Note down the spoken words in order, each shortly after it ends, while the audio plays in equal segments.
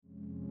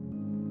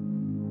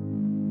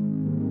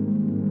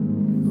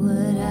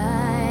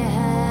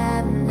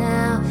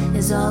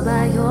is all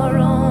by your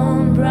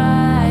own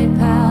bright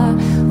power.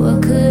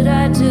 What could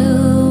I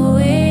do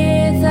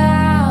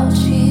without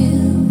you?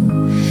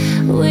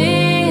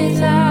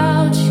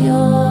 Without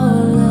your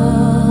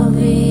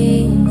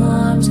loving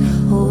arms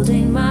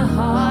holding my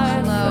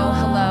heart. Well,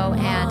 hello,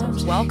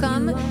 and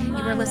welcome.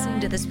 You are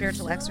listening to The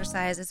Spiritual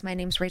Exercises. My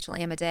name's Rachel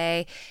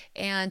Amadei,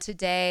 and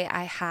today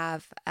I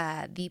have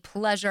the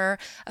pleasure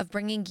of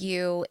bringing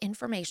you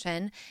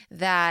information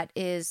that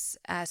is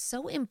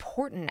so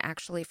important,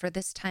 actually, for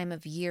this time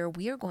of year.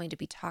 We are going to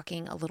be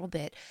talking a little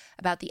bit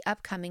about the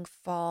upcoming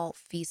fall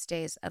feast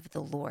days of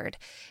the Lord,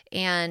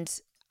 and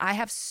I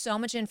have so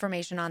much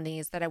information on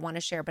these that I want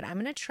to share, but I'm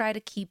going to try to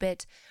keep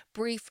it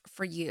brief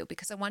for you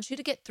because I want you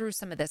to get through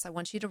some of this. I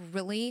want you to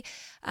really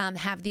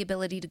have the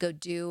ability to go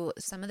do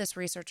some of this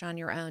research on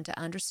your own to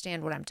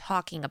understand what I'm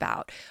talking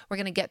about. We're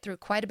going to get through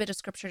quite a bit of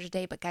scripture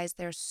today, but guys,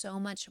 there's so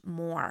much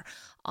more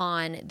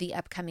on the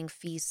upcoming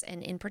feasts,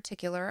 and in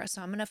particular,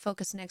 so I'm going to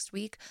focus next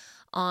week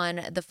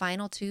on the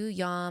final two,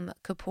 Yom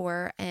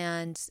Kippur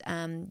and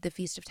the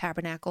Feast of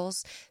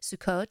Tabernacles,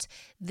 Sukkot.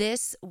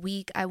 This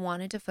week, I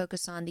wanted to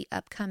focus on the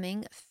upcoming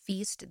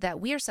feast that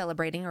we are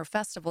celebrating, or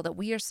festival that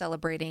we are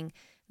celebrating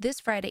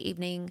this Friday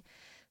evening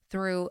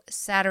through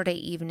Saturday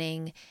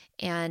evening,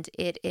 and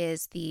it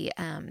is the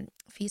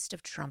Feast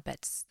of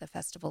Trumpets, the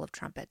Festival of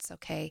Trumpets,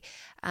 okay?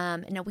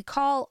 Now, we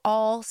call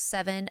all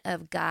 7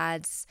 of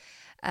God's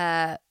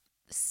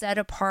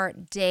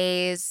set-apart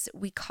days,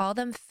 we call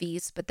them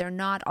feasts, but they're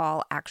not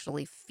all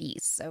actually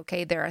feasts,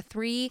 okay? There are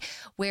 3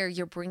 where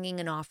you're bringing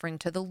an offering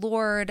to the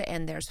Lord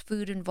and there's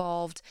food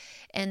involved,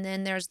 and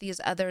then there's these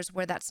others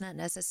where that's not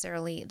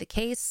necessarily the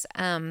case.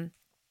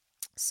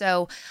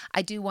 So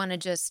I do want to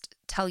just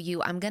tell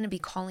you, I'm going to be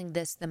calling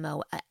this a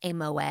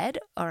Moed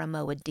or a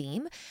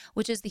Moedim,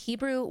 which is the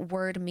Hebrew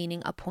word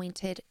meaning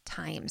appointed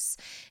times.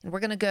 And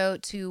we're going to go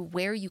to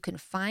where you can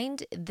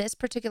find this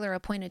particular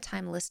appointed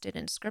time listed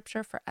in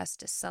scripture for us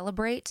to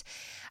celebrate.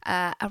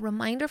 A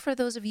reminder for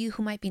those of you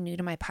who might be new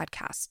to my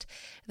podcast.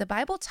 The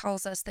Bible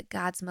tells us that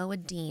God's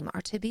Moedim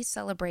are to be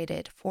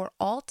celebrated for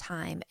all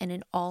time and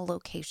in all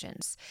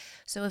locations.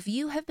 So if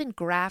you have been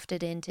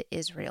grafted into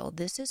Israel,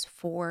 this is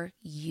for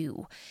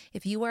you.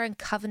 If you are in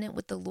covenant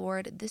with the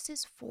Lord, this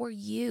is for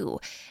you.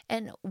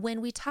 And when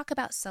we talk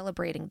about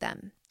celebrating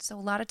them, so a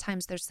lot of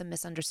times there's some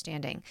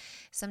misunderstanding.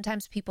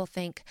 Sometimes people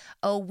think,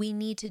 oh, we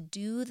need to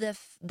do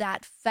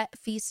that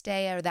feast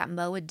day or that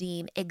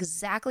Moedim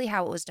exactly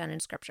how it was done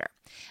in scripture.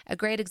 A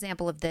great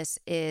example of this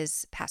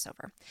is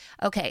Passover.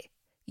 Okay,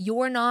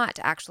 you're not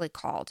actually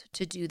called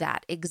to do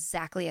that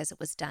exactly as it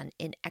was done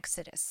in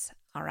Exodus.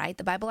 All right.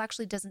 The Bible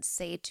actually doesn't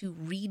say to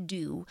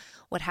redo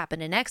what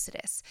happened in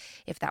Exodus.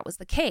 If that was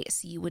the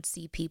case, you would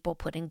see people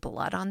putting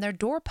blood on their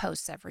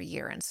doorposts every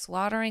year and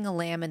slaughtering a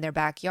lamb in their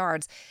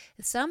backyards.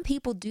 Some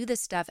people do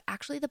this stuff.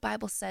 Actually, the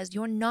Bible says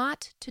you're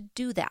not to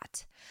do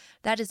that.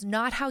 That is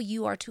not how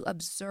you are to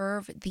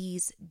observe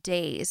these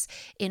days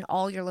in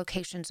all your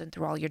locations and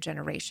through all your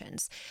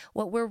generations.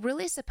 What we're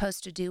really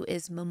supposed to do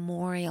is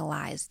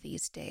memorialize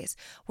these days.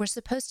 We're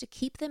supposed to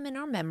keep them in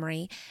our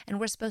memory, and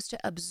we're supposed to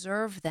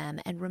observe them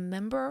and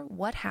remember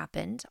what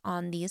happened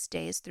on these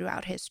days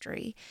throughout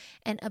history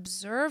and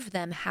observe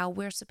them how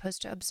we're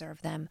supposed to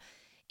observe them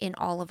in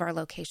all of our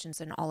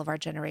locations and all of our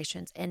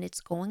generations. And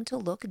it's going to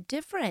look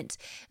different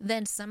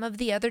than some of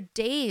the other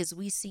days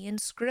we see in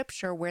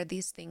scripture where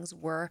these things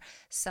were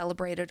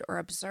celebrated or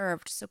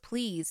observed. So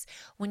please,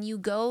 when you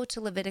go to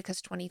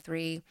Leviticus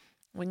 23,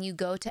 when you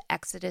go to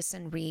Exodus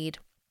and read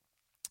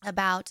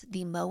about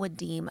the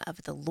Moedim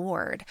of the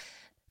Lord,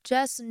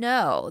 just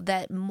know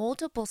that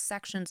multiple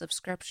sections of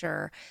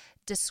scripture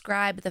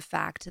describe the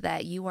fact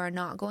that you are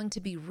not going to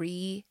be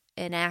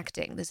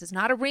reenacting. This is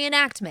not a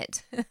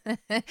reenactment.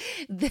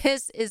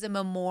 This is a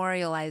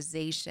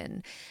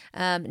memorialization.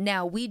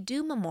 Now, we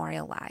do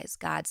memorialize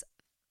God's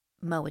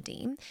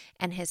Moedim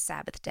and his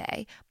Sabbath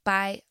day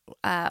by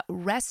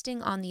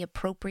resting on the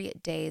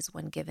appropriate days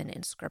when given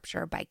in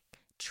scripture, by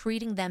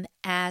treating them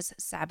as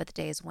Sabbath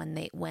days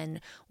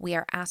when we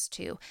are asked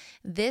to.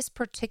 This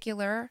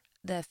particular,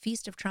 the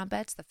Feast of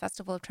Trumpets, the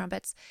Festival of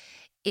Trumpets,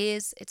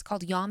 it's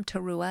called Yom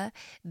Teruah.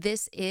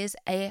 This is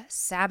a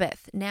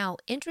Sabbath. Now,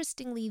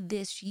 interestingly,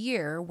 this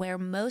year,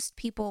 when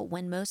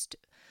most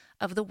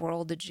of the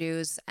world, the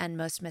Jews and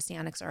most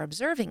Messianics are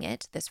observing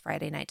it this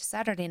Friday night to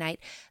Saturday night,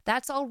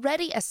 that's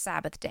already a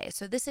Sabbath day.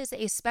 So this is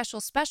a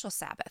special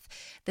Sabbath.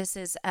 This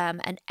is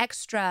an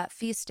extra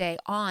feast day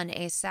on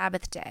a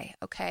Sabbath day,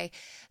 okay?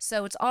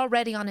 So it's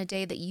already on a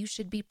day that you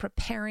should be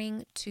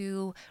preparing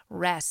to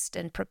rest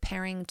and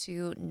preparing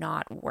to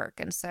not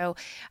work. And so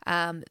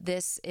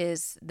this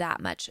is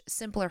that much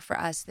simpler for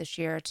us this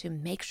year to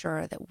make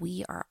sure that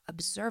we are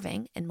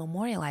observing and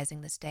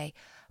memorializing this day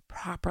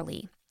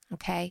properly.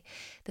 Okay,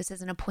 this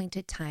is an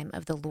appointed time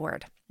of the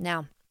Lord.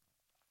 Now,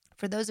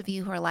 for those of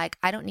you who are like,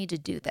 I don't need to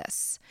do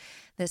this.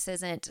 This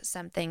isn't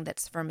something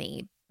that's for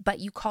me, but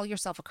you call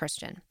yourself a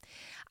Christian.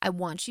 I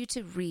want you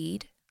to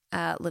read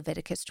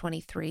Leviticus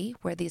 23,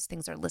 where these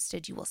things are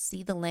listed, you will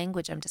see the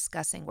language I'm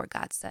discussing where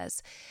God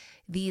says,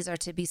 these are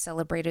to be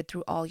celebrated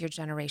through all your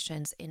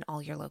generations in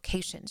all your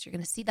locations. You're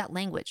going to see that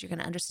language. You're going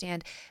to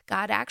understand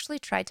God actually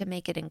tried to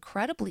make it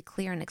incredibly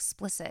clear and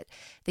explicit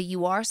that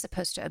you are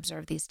supposed to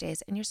observe these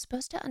days and you're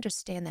supposed to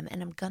understand them.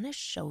 And I'm going to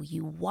show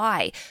you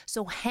why.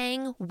 So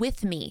hang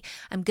with me.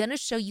 I'm going to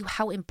show you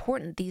how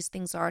important these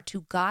things are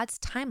to God's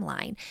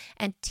timeline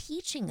and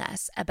teaching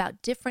us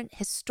about different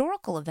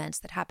historical events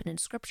that happen in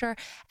Scripture,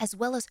 as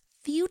well as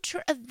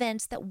future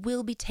events that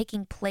will be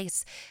taking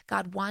place.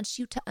 God wants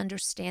you to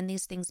understand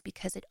these things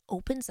because it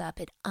opens up,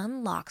 it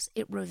unlocks,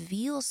 it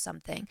reveals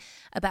something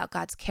about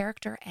God's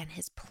character and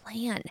his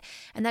plan.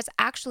 And that's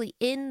actually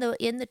in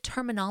the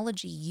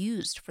terminology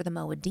used for the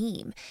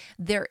Moedim.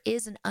 There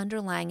is an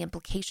underlying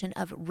implication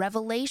of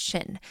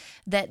revelation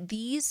that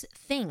these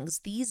things,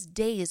 these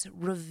days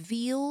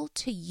reveal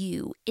to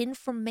you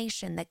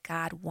information that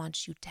God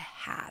wants you to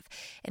have.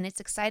 And it's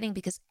exciting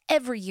because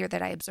every year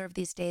that I observe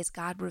these days,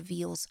 God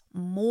reveals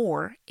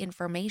more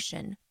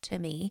information to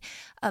me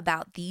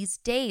about these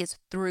days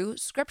through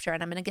Scripture.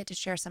 And I'm going to get to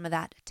share some of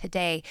that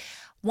today.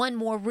 One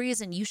more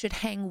reason you should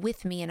hang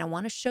with me, and I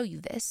want to show you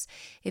this.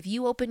 If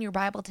you open your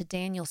Bible to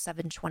Daniel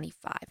 7:25,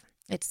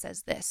 it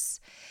says this,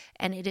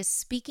 and it is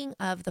speaking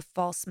of the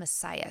false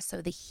Messiah.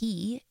 So the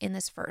he in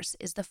this verse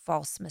is the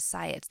false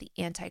Messiah. It's the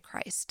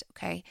Antichrist,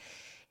 okay?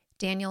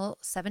 Daniel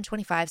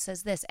 7:25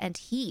 says this, and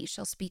he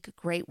shall speak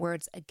great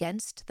words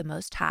against the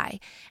Most High,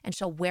 and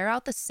shall wear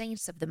out the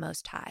saints of the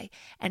Most High,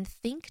 and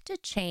think to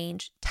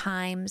change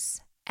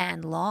times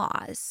and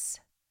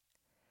laws.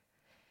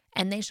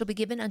 And they shall be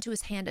given unto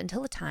his hand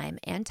until a time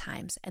and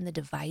times and the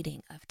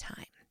dividing of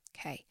time.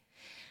 Okay.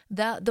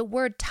 The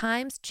word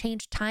times,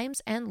 change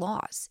times and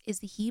laws, is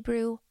the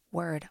Hebrew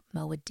word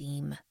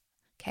Moedim.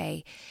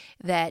 Okay.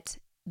 That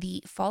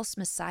the false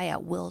Messiah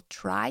will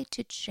try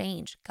to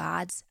change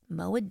God's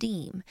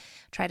Moedim,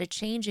 try to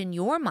change in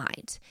your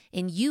mind,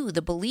 in you,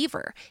 the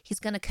believer. He's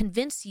going to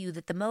convince you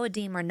that the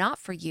Moedim are not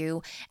for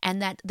you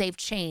and that they've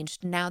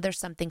changed. Now there's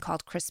something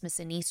called Christmas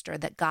and Easter,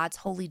 that God's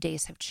holy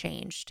days have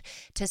changed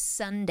to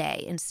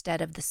Sunday instead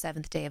of the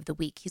seventh day of the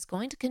week. He's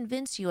going to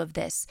convince you of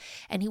this,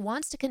 and he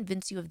wants to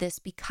convince you of this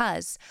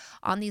because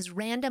on these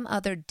random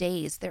other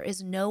days, there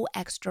is no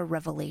extra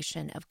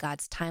revelation of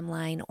God's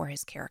timeline or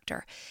his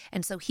character.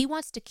 And so he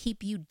wants to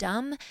keep you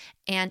dumb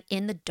and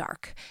in the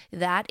dark.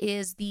 That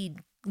is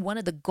one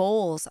of the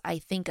goals, I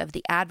think, of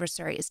the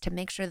adversary, is to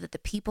make sure that the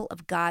people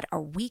of God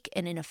are weak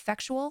and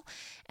ineffectual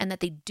and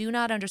that they do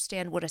not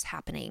understand what is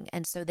happening.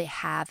 And so they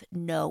have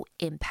no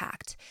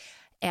impact.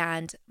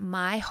 And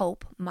my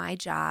hope, my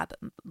job,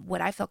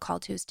 what I feel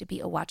called to is to be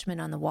a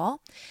watchman on the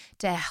wall,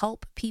 to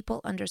help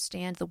people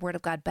understand the Word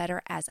of God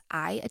better as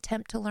I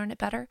attempt to learn it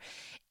better,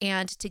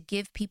 and to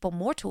give people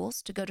more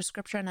tools to go to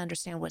Scripture and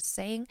understand what's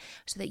saying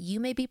so that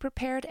you may be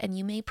prepared and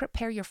you may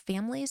prepare your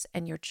families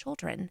and your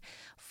children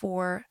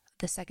for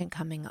the second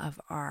coming of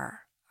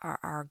our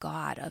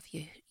God, of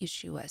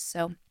Yeshua.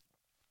 So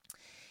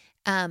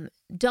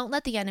don't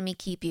let the enemy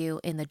keep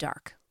you in the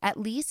dark. At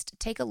least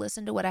take a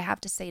listen to what I have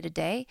to say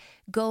today.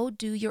 Go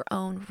do your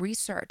own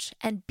research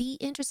and be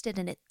interested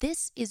in it.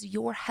 This is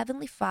your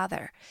Heavenly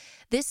Father.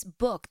 This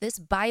book, this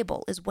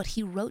Bible, is what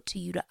he wrote to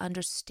you to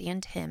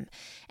understand him.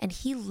 And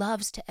he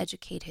loves to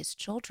educate his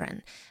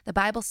children. The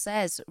Bible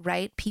says,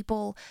 right,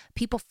 people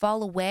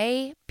fall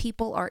away.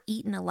 People are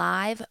eaten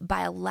alive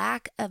by a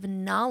lack of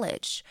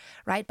knowledge,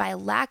 right? By a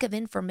lack of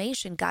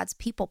information, God's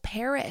people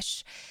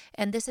perish.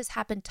 And this has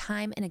happened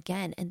time and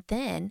again. And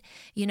then,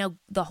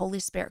 the Holy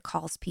Spirit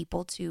calls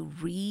people to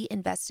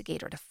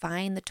reinvestigate or to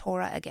find the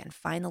Torah again,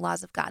 find the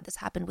laws of God. This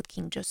happened with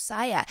King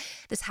Josiah.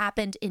 This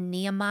happened in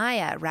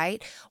Nehemiah,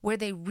 right? Where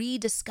they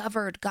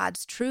rediscovered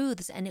God's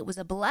truths and it was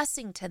a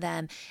blessing to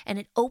them and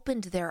it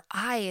opened their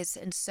eyes.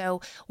 And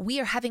so we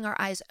are having our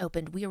eyes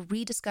opened. We are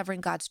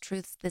rediscovering God's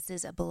truths. This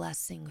is a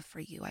blessing for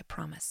you, I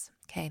promise.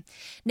 Okay.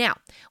 Now,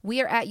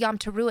 we are at Yom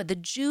Teruah. The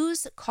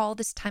Jews call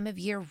this time of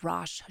year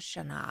Rosh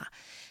Hashanah.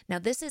 Now,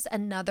 this is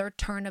another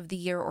turn of the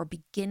year or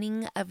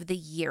beginning of the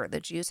year. The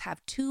Jews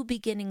have two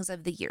beginnings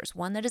of the years,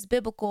 one that is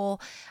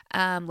biblical,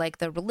 like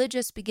the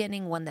religious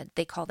beginning, one that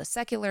they call the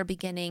secular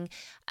beginning.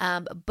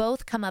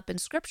 Both come up in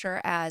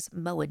Scripture as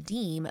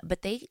Moedim,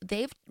 but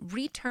they've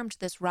retermed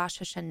this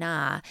Rosh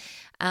Hashanah.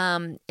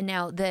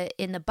 Now,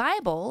 in the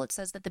Bible, it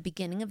says that the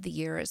beginning of the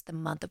year is the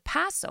month of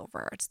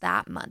Passover. It's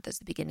that month is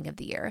the beginning of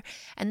the year.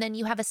 And then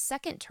you have a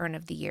second turn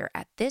of the year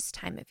at this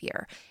time of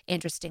year.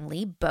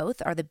 Interestingly,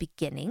 both are the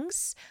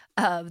beginnings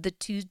of the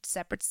two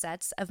separate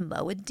sets of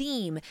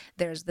Moedim.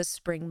 There's the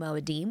spring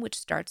Moedim, which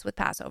starts with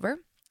Passover,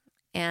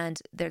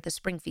 and they're the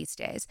spring feast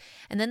days.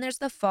 And then there's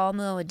the fall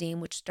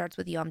Moedim, which starts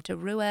with Yom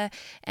Teruah,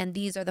 and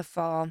these are the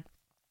fall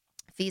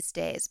feast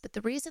days. But the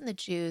reason the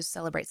Jews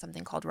celebrate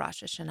something called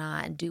Rosh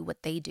Hashanah and do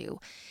what they do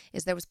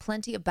is there was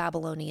plenty of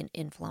Babylonian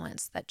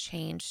influence that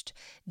changed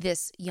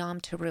this Yom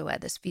Teruah,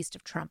 this Feast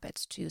of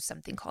Trumpets, to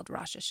something called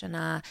Rosh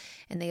Hashanah,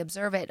 and they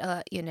observe it,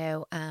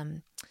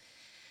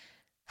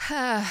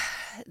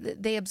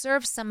 They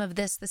observe some of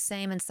this the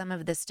same and some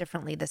of this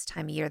differently this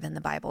time of year than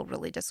the Bible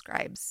really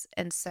describes.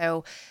 And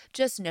so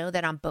just know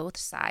that on both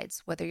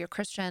sides, whether you're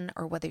Christian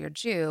or whether you're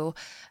Jew,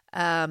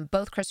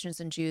 both Christians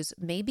and Jews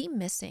may be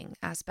missing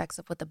aspects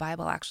of what the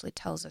Bible actually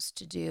tells us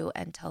to do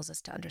and tells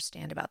us to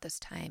understand about this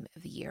time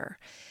of year.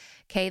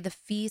 Okay, the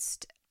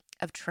Feast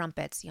of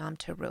Trumpets, Yom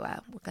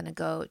Teruah. We're going to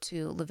go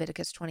to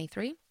Leviticus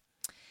 23.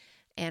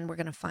 And we're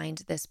going to find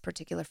this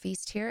particular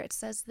feast here. It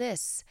says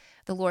this: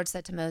 the Lord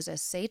said to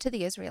Moses, say to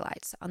the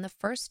Israelites, on the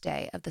first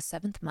day of the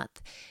 7th month,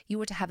 you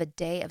are to have a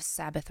day of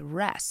Sabbath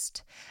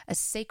rest, a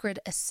sacred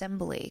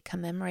assembly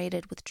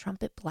commemorated with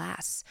trumpet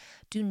blasts.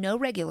 Do no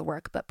regular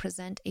work, but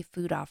present a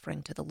food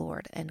offering to the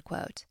Lord, end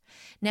quote.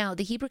 Now,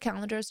 the Hebrew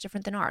calendar is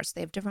different than ours.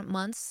 They have different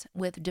months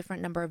with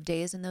different number of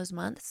days in those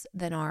months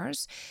than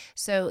ours.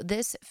 So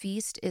this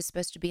feast is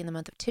supposed to be in the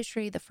month of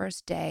Tishri, the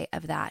first day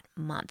of that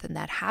month. And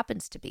that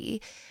happens to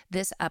be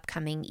this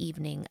upcoming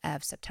evening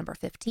of September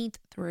 15th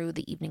through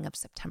the evening of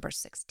September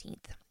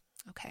 16th.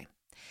 Okay.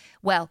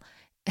 Well,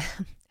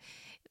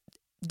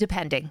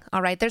 depending.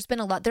 All right. There's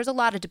a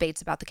lot of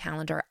debates about the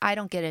calendar. I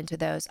don't get into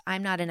those.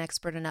 I'm not an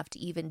expert enough to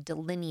even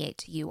delineate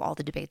to you all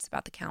the debates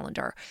about the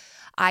calendar.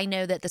 I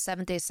know that the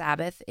 7th-day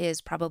Sabbath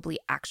is probably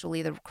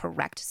actually the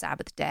correct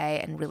Sabbath day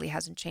and really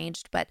hasn't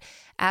changed. But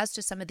as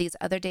to some of these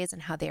other days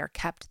and how they are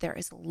kept, there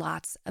is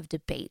lots of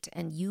debate.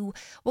 And you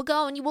will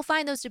go and you will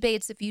find those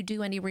debates if you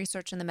do any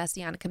research in the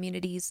Messianic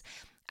communities.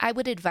 I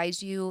would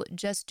advise you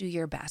just do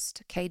your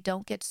best. Okay.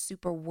 Don't get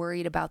super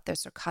worried about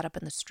this or caught up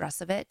in the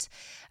stress of it.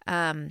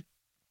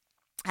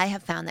 I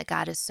have found that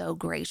God is so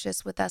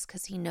gracious with us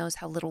because he knows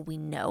how little we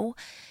know.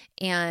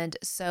 And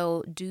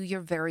so do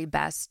your very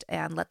best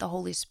and let the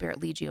Holy Spirit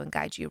lead you and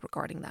guide you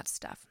regarding that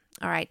stuff.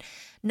 All right.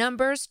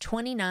 Numbers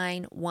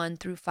 29, 1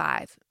 through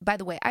 5. By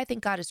the way, I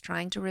think God is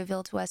trying to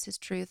reveal to us his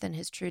truth and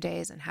his true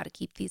days and how to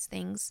keep these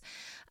things.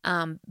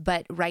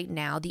 But right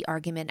now, the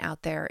argument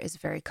out there is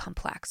very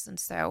complex. And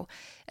so,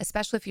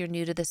 especially if you're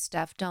new to this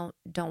stuff, don't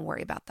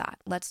worry about that.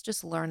 Let's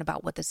just learn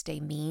about what this day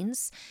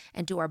means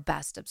and do our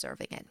best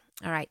observing it.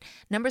 All right.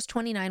 Numbers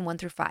 29, 1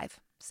 through 5.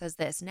 Says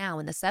this: now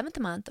in the 7th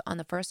month, on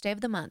the first day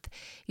of the month,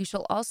 you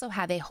shall also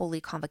have a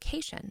holy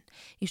convocation.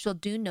 You shall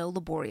do no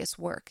laborious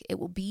work. It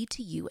will be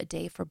to you a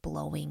day for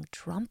blowing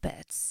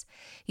trumpets.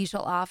 You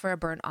shall offer a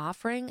burnt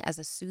offering as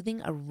a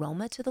soothing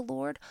aroma to the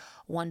Lord,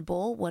 1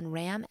 bull, 1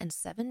 ram, and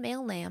 7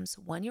 male lambs,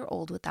 1 year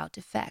old without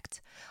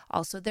defect.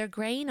 Also their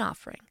grain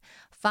offering,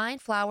 fine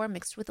flour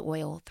mixed with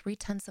oil,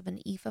 3/10 of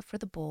an ephah for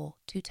the bull,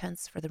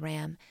 2/10 for the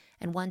ram,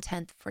 and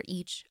 1/10 for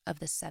each of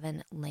the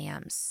 7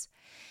 lambs.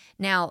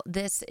 Now,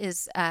 this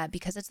is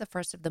because it's the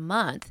first of the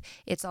month,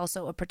 it's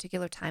also a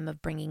particular time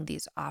of bringing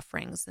these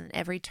offerings. And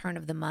every turn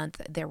of the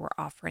month, there were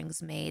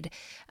offerings made.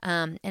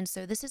 And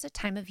so this is a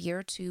time of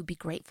year to be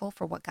grateful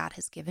for what God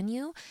has given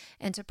you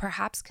and to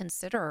perhaps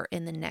consider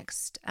in the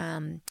next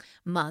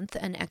month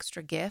an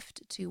extra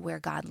gift to where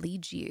God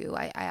leads you.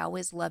 I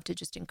always love to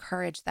just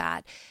encourage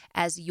that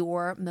as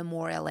your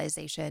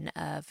memorialization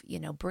of,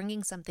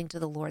 bringing something to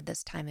the Lord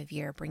this time of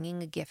year,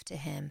 bringing a gift to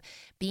him,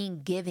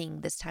 being giving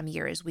this time of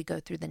year as we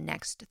go through the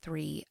next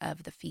 3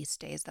 of the feast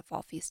days, the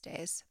fall feast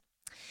days.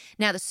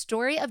 Now, the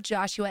story of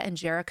Joshua and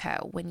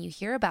Jericho, when you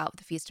hear about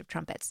the Feast of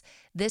Trumpets,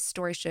 this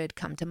story should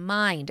come to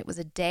mind. It was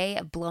a day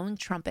of blowing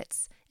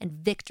trumpets and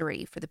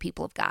victory for the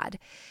people of God.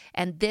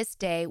 And this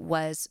day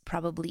was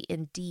probably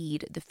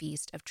indeed the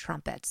Feast of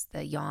Trumpets,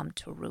 the Yom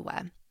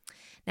Teruah.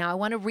 Now, I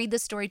want to read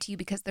this story to you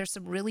because there's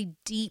some really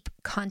deep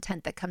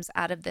content that comes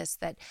out of this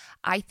that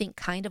I think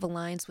kind of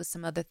aligns with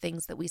some other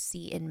things that we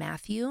see in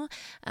Matthew,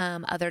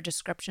 other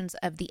descriptions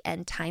of the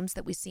end times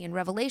that we see in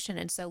Revelation.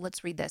 And so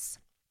let's read this.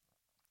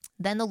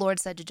 Then the Lord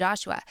said to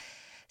Joshua,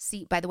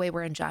 see, by the way,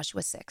 we're in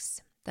Joshua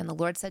 6. Then the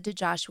Lord said to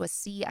Joshua,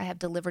 see, I have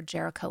delivered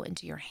Jericho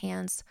into your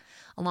hands,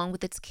 along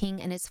with its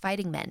king and its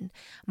fighting men.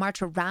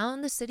 March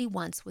around the city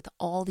once with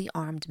all the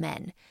armed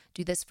men.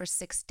 Do this for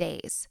 6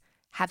 days.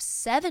 Have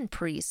 7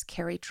 priests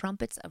carry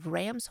trumpets of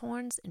ram's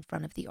horns in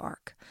front of the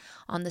ark.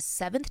 On the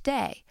 7th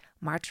day,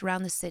 march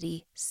around the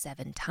city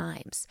 7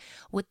 times,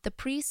 with the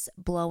priests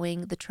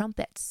blowing the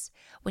trumpets.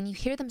 When you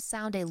hear them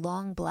sound a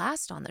long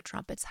blast on the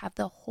trumpets, have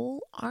the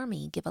whole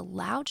army give a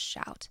loud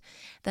shout.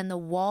 Then the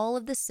wall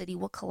of the city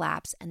will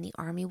collapse and the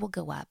army will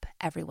go up,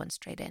 everyone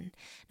straight in.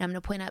 Now I'm going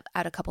to point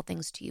out a couple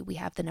things to you. We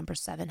have the number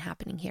 7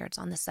 happening here. It's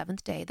on the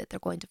 7th day that they're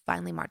going to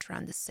finally march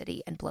around the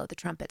city and blow the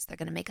trumpets. They're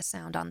going to make a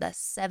sound on the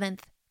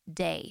 7th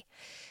day.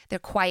 They're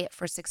quiet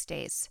for 6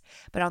 days,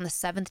 but on the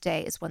 7th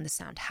day is when the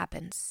sound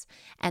happens,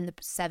 and the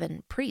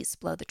 7 priests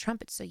blow the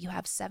trumpets. So you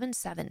have 7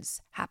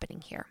 sevens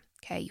happening here.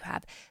 Okay, you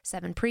have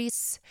 7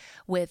 priests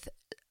with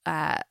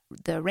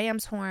the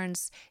ram's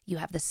horns. You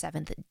have the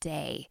 7th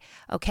day.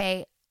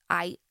 Okay,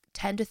 I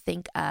tend to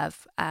think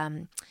of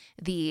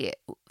the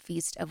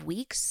Feast of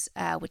Weeks,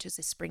 which is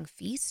a spring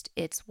feast.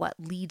 It's what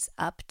leads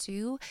up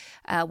to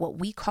what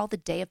we call the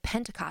day of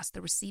Pentecost,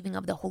 the receiving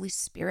of the Holy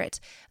Spirit,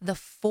 the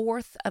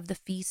fourth of the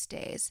feast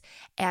days.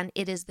 And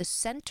it is the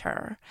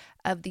center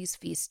of these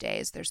feast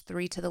days. There's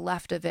 3 to the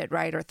left of it,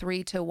 right? Or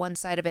 3 to one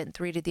side of it and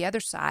 3 to the other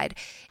side.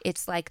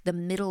 It's like the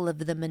middle of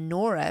the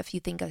menorah. If you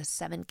think of a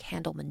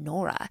 7-candle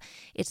menorah,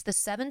 it's the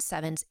 7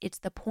 sevens. It's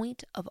the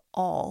point of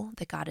all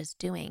that God is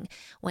doing.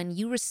 When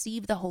you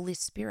receive the Holy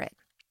Spirit,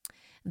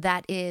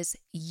 that is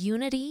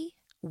unity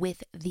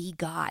with the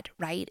God,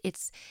 right?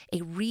 It's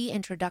a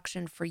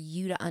reintroduction for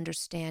you to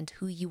understand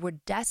who you were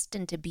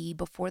destined to be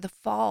before the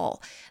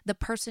fall, the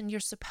person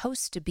you're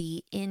supposed to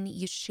be in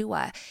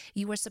Yeshua.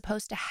 You were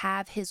supposed to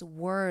have his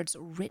words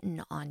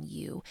written on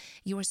you.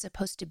 You were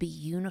supposed to be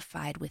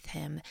unified with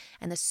him,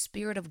 and the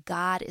Spirit of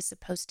God is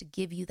supposed to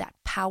give you that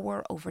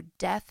power over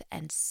death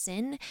and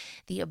sin,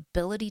 the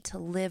ability to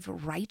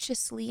live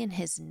righteously in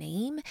his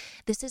name.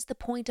 This is the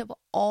point of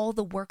all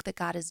the work that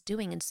God is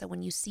doing. And so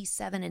when you see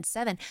 7 and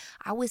 7,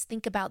 I always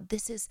think about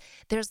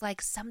there's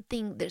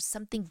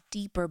something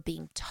deeper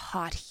being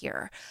taught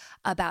here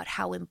about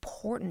how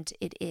important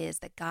it is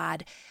that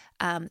God,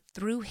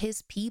 through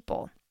his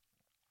people,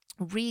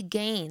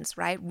 regains,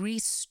 right?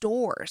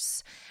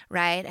 Restores,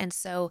 right? And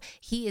so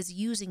he is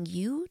using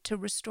you to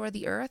restore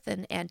the earth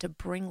and to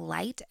bring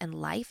light and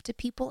life to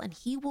people. And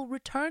he will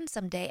return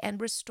someday and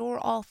restore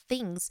all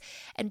things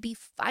and be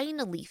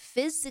finally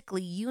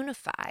physically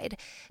unified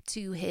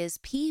to his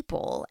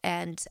people.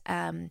 And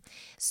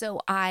so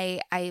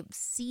I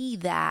see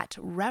that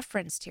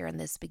referenced here in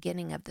this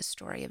beginning of the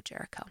story of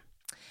Jericho.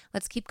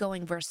 Let's keep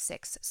going, verse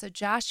 6. So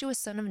Joshua,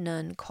 son of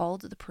Nun,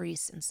 called the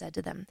priests and said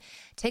to them,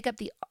 take up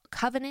the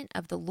covenant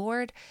of the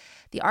Lord,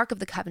 the ark of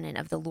the covenant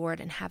of the Lord,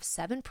 and have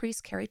 7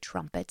 priests carry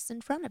trumpets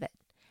in front of it.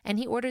 And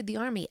he ordered the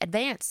army,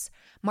 advance,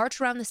 march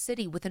around the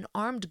city with an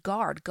armed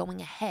guard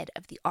going ahead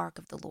of the ark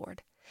of the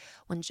Lord.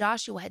 When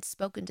Joshua had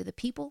spoken to the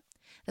people,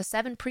 the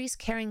 7 priests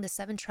carrying the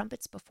 7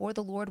 trumpets before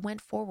the Lord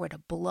went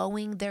forward,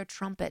 blowing their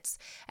trumpets,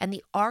 and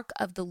the ark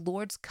of the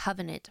Lord's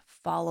covenant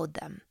followed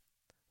them.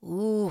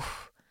 Ooh.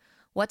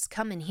 What's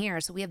coming here?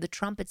 So we have the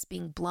trumpets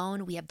being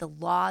blown. We have the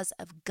laws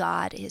of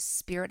God, his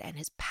Spirit, and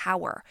his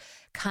power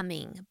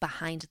coming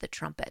behind the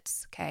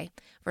trumpets. Okay.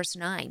 Verse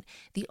 9,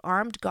 the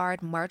armed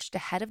guard marched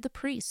ahead of the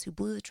priests who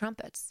blew the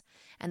trumpets,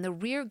 and the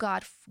rear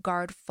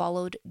guard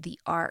followed the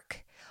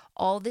ark.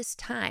 All this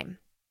time,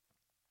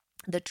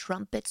 the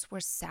trumpets were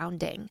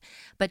sounding,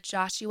 but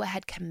Joshua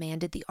had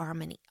commanded the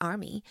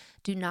army,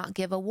 do not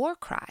give a war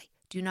cry.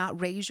 Do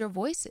not raise your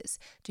voices.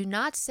 Do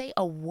not say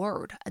a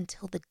word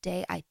until the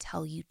day I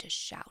tell you to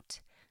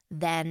shout.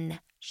 Then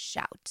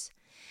shout.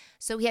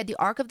 So he had the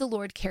ark of the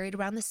Lord carried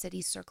around the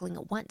city, circling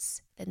it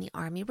once. Then the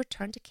army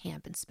returned to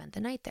camp and spent the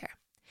night there.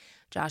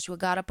 Joshua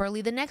got up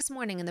early the next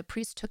morning, and the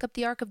priests took up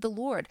the ark of the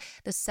Lord.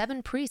 The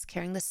 7 priests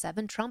carrying the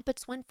 7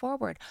 trumpets went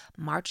forward,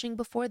 marching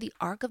before the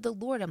ark of the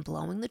Lord and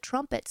blowing the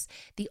trumpets.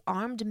 The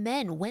armed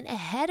men went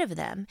ahead of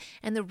them,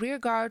 and the rear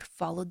guard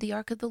followed the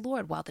ark of the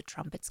Lord while the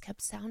trumpets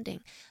kept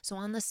sounding. So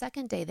on the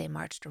second day, they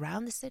marched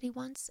around the city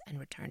once and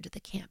returned to the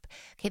camp.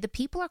 Okay, the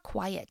people are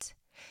quiet.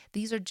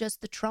 These are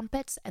just the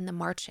trumpets and the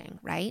marching,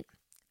 right?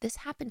 This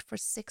happened for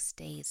 6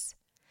 days.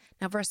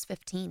 Now, verse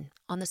 15,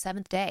 on the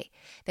 7th day,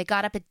 they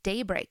got up at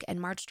daybreak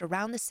and marched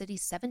around the city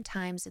 7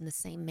 times in the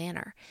same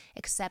manner,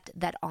 except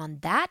that on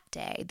that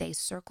day, they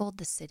circled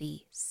the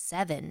city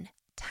 7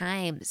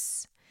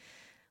 times.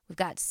 We've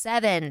got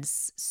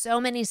 7s,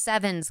 so many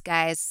 7s,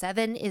 guys.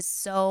 7 is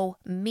so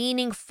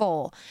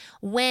meaningful.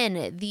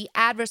 When the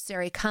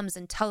adversary comes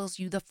and tells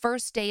you the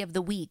first day of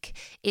the week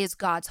is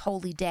God's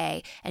holy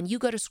day, and you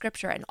go to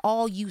scripture and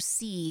all you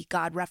see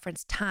God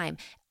reference time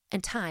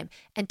and time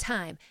and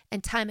time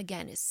and time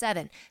again is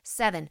 7,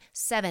 7,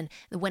 7.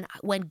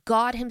 When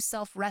God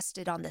himself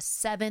rested on the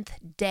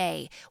 7th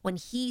day, when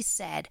he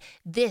said,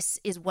 this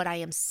is what I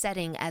am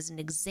setting as an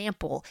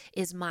example,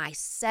 is my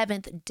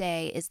 7th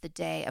day is the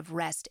day of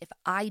rest. If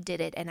I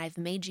did it and I've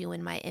made you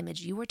in my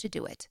image, you are to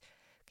do it.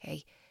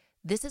 Okay.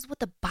 This is what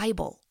the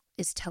Bible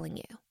is telling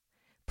you.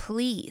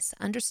 Please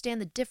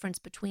understand the difference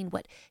between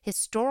what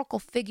historical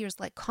figures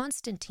like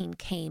Constantine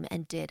came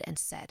and did and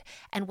said,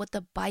 and what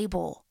the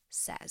Bible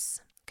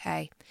says.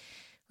 Okay,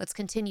 let's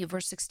continue.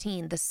 Verse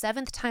 16, the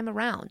 7th time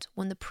around,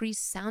 when the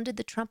priest sounded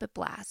the trumpet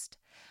blast,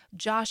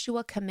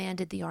 Joshua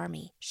commanded the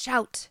army,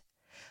 shout,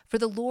 for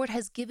the Lord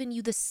has given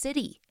you the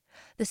city.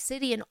 The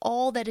city and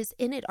all that is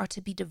in it are to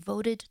be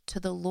devoted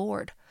to the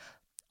Lord.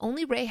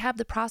 Only Rahab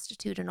the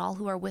prostitute and all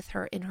who are with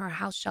her in her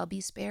house shall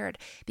be spared,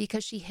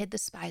 because she hid the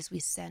spies we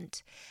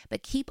sent.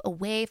 But keep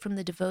away from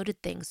the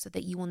devoted things, so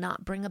that you will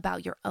not bring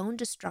about your own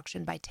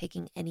destruction by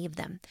taking any of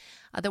them.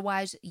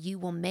 Otherwise, you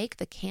will make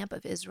the camp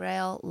of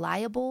Israel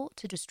liable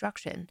to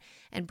destruction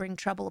and bring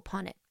trouble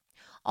upon it.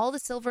 All the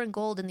silver and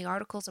gold and the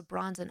articles of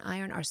bronze and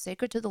iron are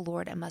sacred to the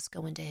Lord and must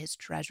go into his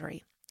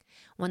treasury.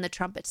 When the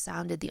trumpet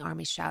sounded, the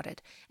army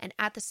shouted. And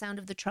at the sound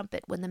of the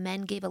trumpet, when the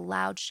men gave a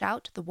loud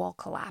shout, the wall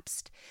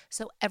collapsed.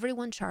 So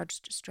everyone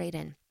charged straight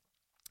in.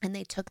 And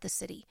they took the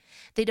city.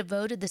 They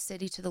devoted the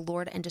city to the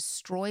Lord and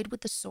destroyed with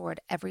the sword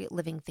every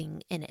living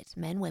thing in it,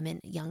 men,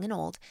 women, young and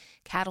old,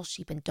 cattle,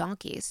 sheep, and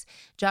donkeys.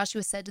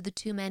 Joshua said to the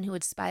two men who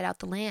had spied out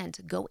the land,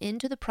 "Go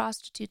into the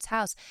prostitute's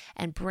house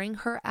and bring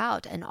her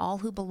out and all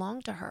who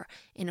belong to her,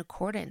 in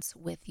accordance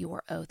with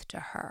your oath to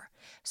her."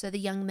 So the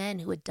young men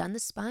who had done the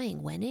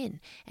spying went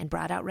in and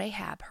brought out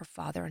Rahab, her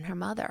father and her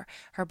mother,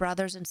 her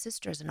brothers and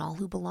sisters, and all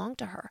who belonged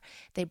to her.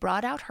 They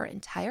brought out her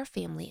entire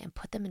family and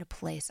put them in a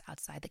place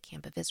outside the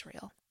camp of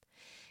Israel.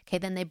 Okay,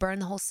 then they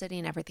burned the whole city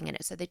and everything in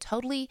it. So they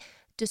totally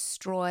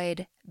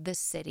destroyed the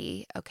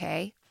city,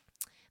 okay?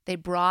 They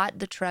brought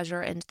the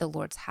treasure into the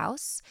Lord's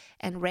house,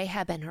 and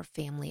Rahab and her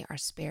family are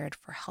spared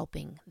for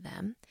helping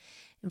them.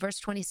 In verse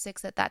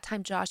 26, at that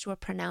time Joshua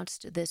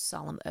pronounced this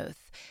solemn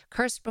oath: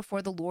 "Cursed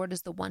before the Lord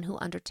is the one who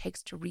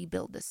undertakes to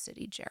rebuild this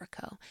city,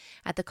 Jericho.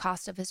 At the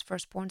cost of his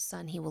firstborn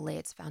son, he will lay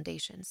its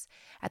foundations.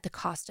 At the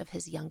cost of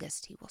his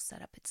youngest, he will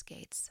set up its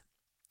gates."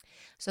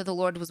 So the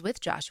Lord was with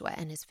Joshua,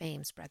 and his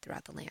fame spread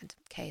throughout the land.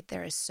 Okay,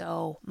 there is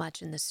so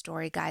much in this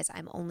story, guys.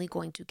 I'm only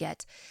going to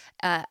get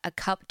a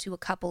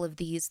couple of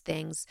these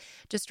things.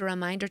 Just a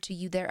reminder to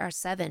you, there are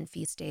 7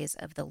 feast days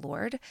of the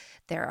Lord.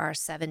 There are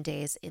 7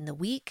 days in the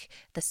week,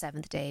 the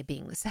 7th day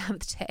being the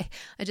Sabbath day.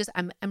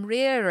 I'm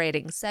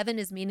reiterating, 7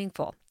 is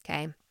meaningful,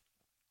 okay?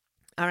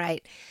 All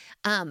right.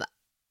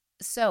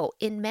 So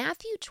in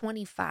Matthew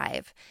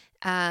 25,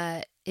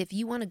 if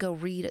you want to go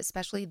read,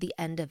 especially the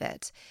end of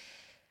it,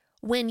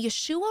 when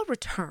Yeshua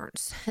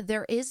returns,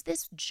 there is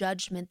this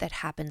judgment that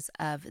happens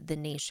of the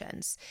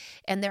nations.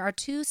 And there are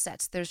 2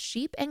 sets. There's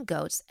sheep and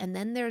goats, and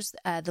then there's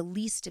the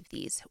least of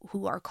these,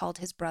 who are called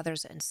his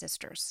brothers and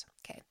sisters.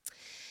 Okay.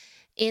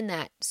 In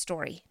that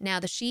story. Now,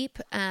 the sheep,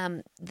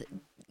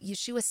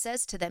 Yeshua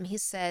says to them, he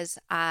says,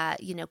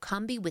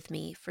 "Come be with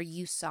me, for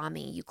you saw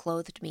me, you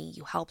clothed me,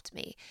 you helped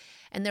me."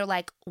 And they're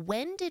like,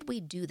 "When did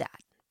we do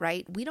that?"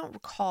 Right? "We don't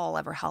recall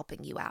ever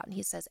helping you out." And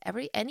he says,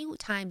 any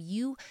time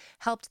you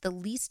helped the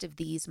least of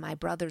these, my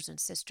brothers and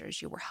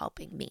sisters, you were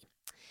helping me.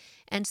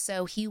 And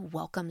so he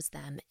welcomes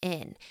them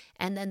in.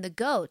 And then the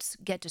goats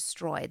get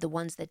destroyed, the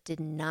ones that did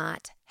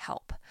not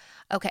help.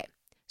 Okay,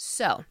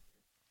 so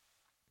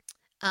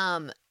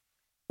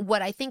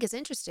what I think is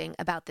interesting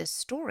about this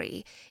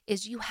story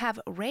is you have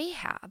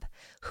Rahab,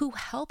 who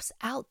helps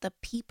out the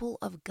people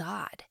of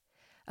God.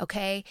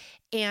 Okay,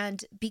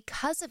 and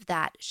because of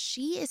that,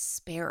 she is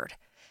spared.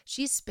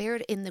 She's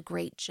spared in the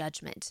great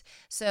judgment.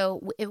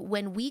 So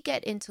when we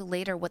get into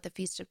later what the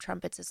Feast of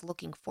Trumpets is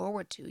looking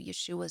forward to,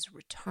 Yeshua's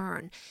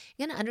return,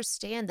 you're going to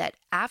understand that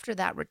after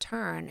that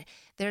return,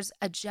 there's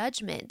a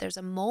judgment. There's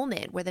a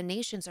moment where the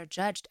nations are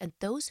judged, and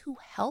those who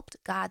helped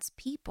God's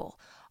people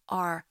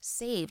are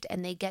saved,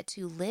 and they get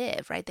to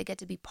live, right? They get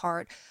to be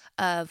part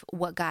of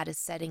what God is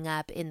setting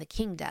up in the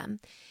kingdom.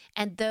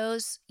 And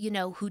those,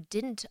 who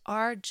didn't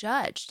are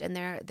judged, and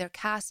they're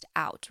cast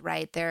out,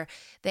 right?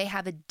 They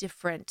have a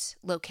different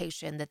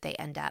location that they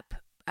end up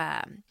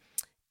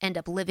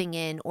living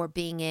in or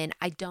being in.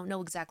 I don't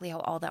know exactly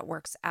how all that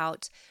works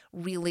out.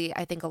 Really,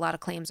 I think a lot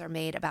of claims are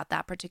made about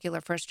that particular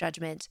first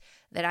judgment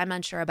that I'm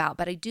unsure about,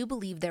 but I do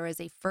believe there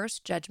is a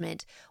first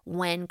judgment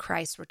when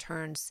Christ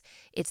returns.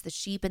 It's the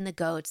sheep and the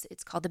goats.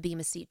 It's called the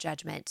Bema Seat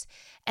judgment.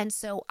 And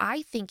so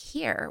I think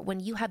here, when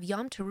you have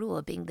Yom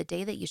Teruah being the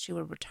day that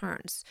Yeshua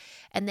returns,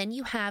 and then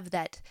you have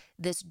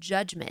this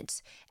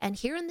judgment, and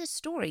here in this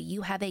story,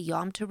 you have a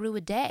Yom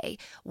Teruah day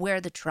where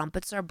the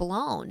trumpets are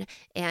blown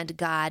and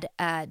God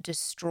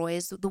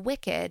destroys the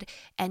wicked,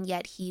 and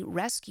yet he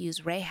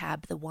rescues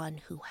Rahab, the one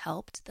who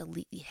helped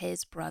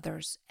his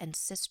brothers and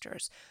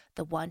sisters,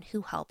 the one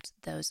who helped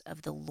those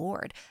of the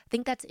Lord. I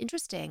think that's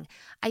interesting.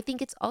 I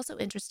think it's also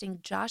interesting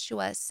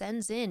Joshua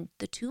sends in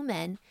the 2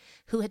 men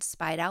who had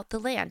spied out the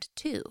land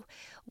too.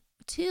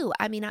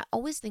 I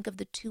always think of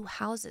the 2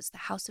 houses, the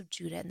house of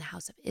Judah and the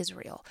house of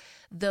Israel,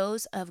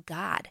 those of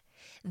God.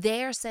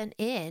 They are sent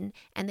in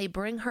and they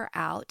bring her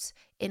out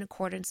in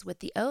accordance with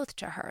the oath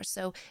to her.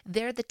 So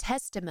they're the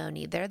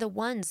testimony. They're the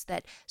ones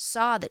that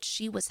saw that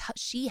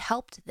she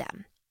helped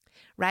them,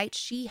 right?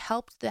 She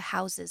helped the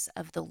houses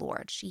of the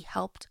Lord. She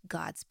helped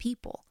God's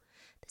people.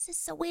 This is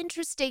so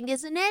interesting,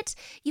 isn't it?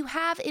 You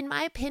have, in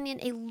my opinion,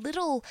 a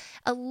little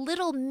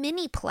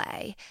mini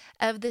play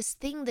of this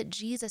thing that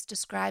Jesus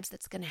describes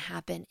that's going to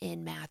happen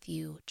in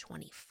Matthew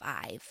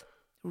 25.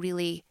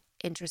 Really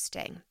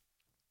interesting.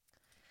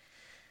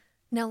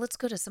 Now let's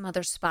go to some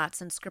other spots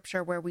in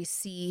Scripture where we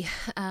see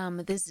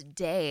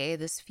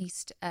this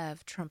Feast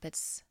of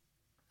Trumpets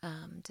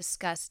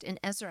discussed. In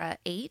Ezra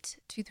 8,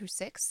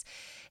 2-6,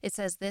 it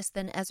says this: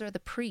 "Then Ezra the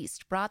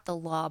priest brought the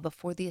law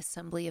before the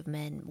assembly of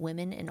men,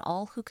 women, and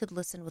all who could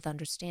listen with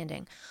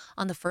understanding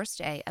on the first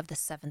day of the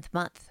 7th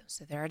month."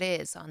 So there it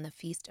is, on the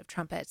Feast of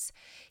Trumpets.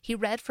 "He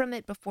read from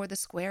it before the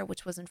square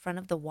which was in front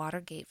of the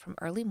water gate from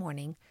early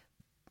morning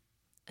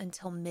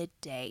until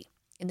midday,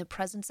 in the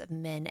presence of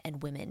men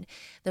and women,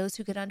 those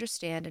who could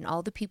understand, and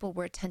all the people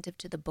were attentive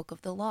to the book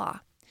of the law.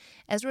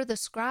 Ezra the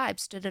scribe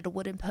stood at a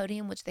wooden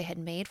podium which they had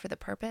made for the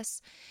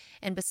purpose,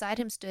 and beside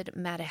him stood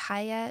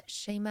Mattaniah,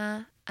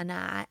 Shema,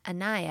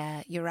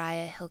 Ananiah,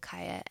 Uriah,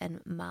 Hilkiah,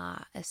 and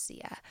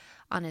Maaseiah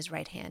on his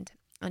right hand,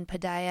 and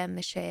Pedaiah,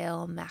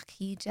 Mishael,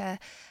 Malchijah,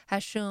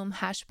 Hashum,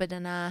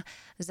 Hashbaddanah,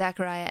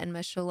 Zechariah, and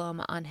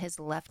Meshullam on his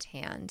left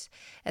hand.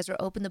 Ezra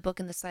opened the book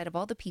in the sight of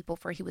all the people,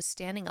 for he was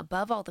standing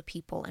above all the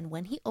people, and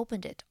when he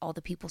opened it, all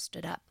the people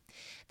stood up.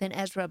 Then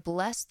Ezra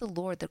blessed the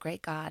Lord, the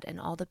great God, and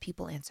all the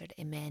people answered,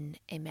 Amen,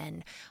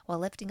 Amen, while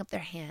lifting up their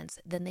hands.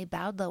 Then they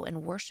bowed low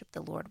and worshiped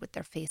the Lord with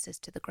their faces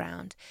to the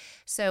ground.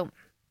 So,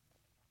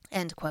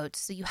 end quote.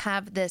 So you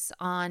have this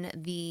on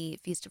the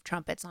Feast of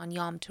Trumpets, on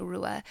Yom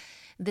Teruah,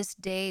 this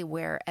day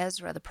where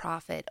Ezra the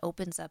prophet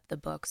opens up the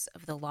books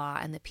of the law,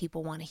 and the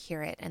people want to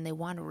hear it, and they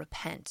want to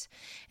repent,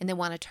 and they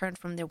want to turn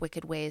from their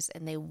wicked ways,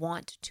 and they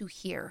want to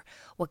hear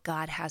what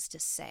God has to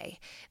say.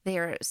 They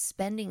are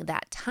spending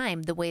that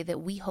time the way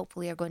that we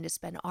hopefully are going to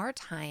spend our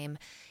time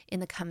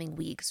in the coming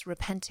weeks,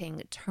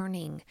 repenting,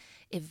 turning,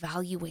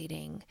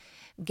 evaluating,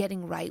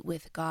 getting right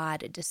with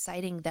God,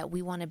 deciding that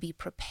we want to be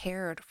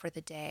prepared for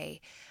the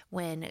day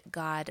when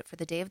God, for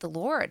the day of the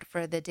Lord,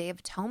 for the day of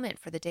atonement,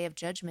 for the day of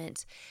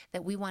judgment,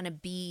 that we want to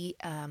be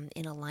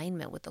in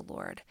alignment with the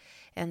Lord.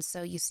 And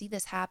so you see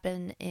this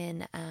happen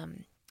in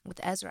with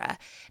Ezra.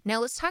 Now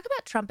let's talk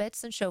about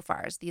trumpets and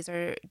shofars. These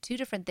are two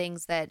different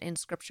things that in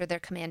Scripture they're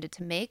commanded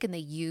to make, and they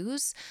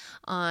use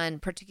on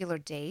particular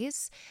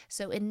days.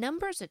 So in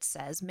Numbers it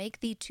says, "Make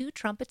thee 2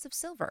 trumpets of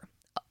silver.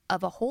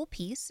 Of a whole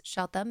piece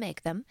shalt thou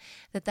make them,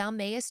 that thou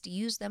mayest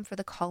use them for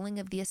the calling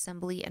of the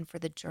assembly and for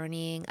the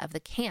journeying of the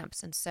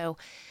camps." And so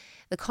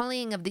the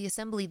calling of the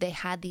assembly, they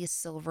had these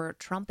silver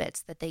trumpets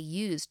that they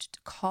used to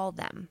call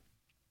them.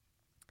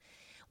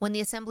 "When the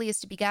assembly is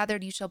to be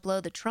gathered, you shall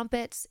blow the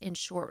trumpets in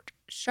short,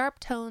 sharp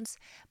tones,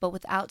 but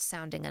without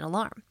sounding an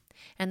alarm.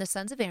 And the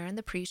sons of Aaron,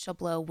 the priest, shall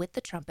blow with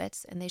the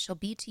trumpets, and they shall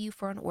be to you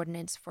for an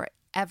ordinance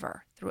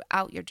forever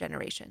throughout your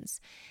generations.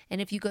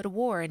 And if you go to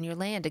war in your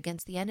land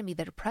against the enemy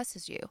that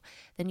oppresses you,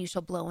 then you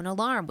shall blow an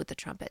alarm with the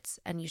trumpets,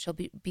 and you shall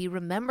be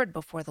remembered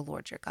before the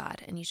Lord your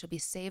God, and you shall be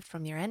saved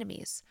from your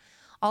enemies.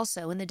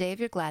 Also, in the day of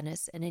your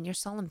gladness, and in your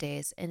solemn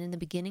days, and in the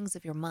beginnings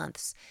of your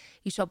months,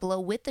 you shall blow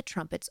with the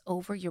trumpets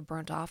over your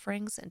burnt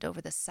offerings and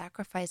over the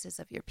sacrifices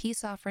of your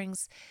peace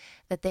offerings,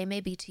 that they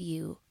may be to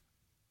you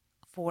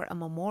for a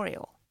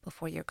memorial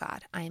before your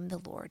God. I am the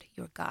Lord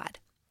your God."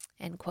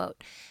 End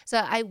quote.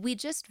 So we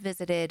just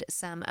visited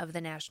some of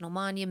the national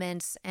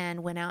monuments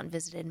and went out and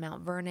visited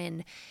Mount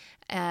Vernon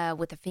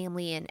with a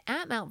family. And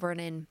at Mount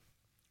Vernon,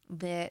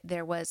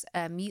 there was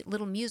a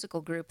little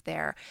musical group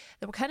there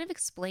that were kind of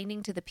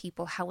explaining to the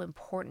people how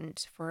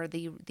important for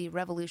the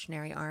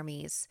Revolutionary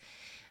armies,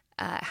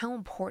 how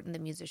important the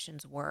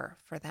musicians were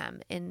for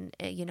them. And,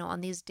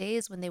 on these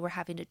days when they were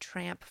having to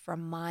tramp for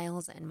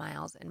miles and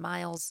miles and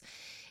miles,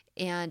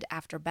 and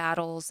after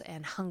battles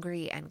and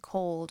hungry and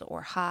cold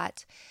or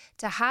hot,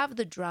 to have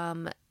the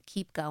drum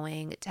keep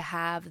going, to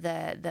have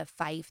the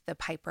fife, the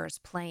pipers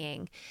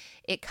playing,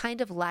 it kind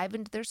of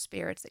livened their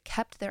spirits. It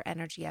kept their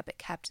energy up. It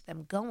kept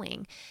them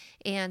going.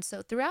 And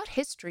so throughout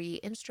history,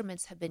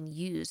 instruments have been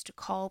used to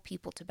call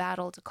people to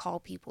battle, to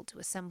call people to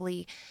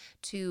assembly,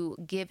 to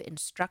give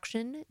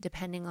instruction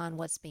depending on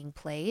what's being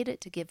played,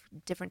 to give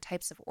different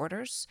types of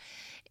orders.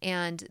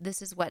 And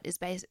this is what is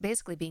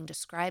basically being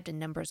described in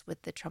Numbers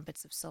with the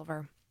trumpets of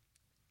silver.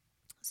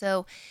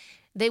 So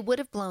they would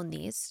have blown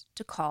these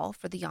to call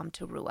for the Yom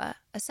Teruah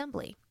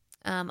assembly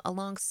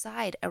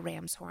alongside a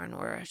ram's horn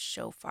or a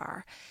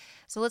shofar.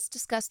 So let's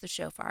discuss the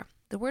shofar.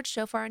 The word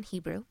shofar in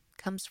Hebrew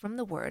comes from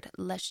the word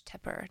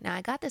lesh-teper. Now,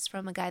 I got this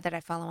from a guy that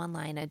I follow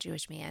online, a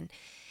Jewish man,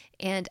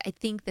 and I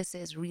think this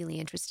is really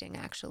interesting,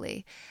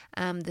 actually.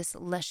 This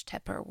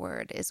lesh-teper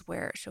word is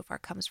where shofar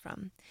comes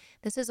from.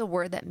 This is a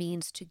word that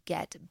means to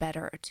get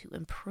better, to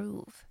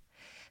improve.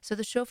 So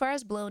the shofar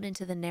is blown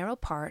into the narrow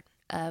part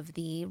of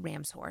the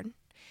ram's horn,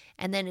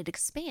 and then it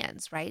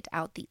expands right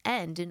out the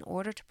end in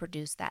order to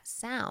produce that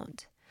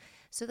sound.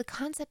 So the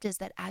concept is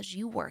that as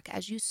you work,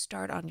 as you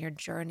start on your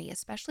journey,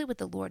 especially with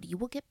the Lord, you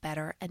will get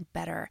better and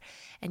better,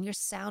 and your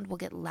sound will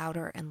get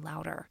louder and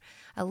louder.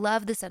 I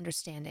love this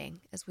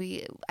understanding as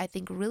we, I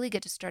think, really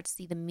get to start to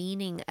see the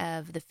meaning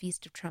of the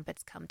Feast of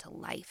Trumpets come to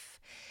life,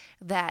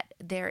 that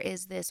there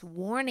is this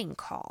warning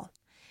call.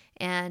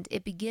 And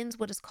it begins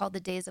what is called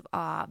the Days of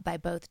Awe by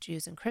both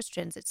Jews and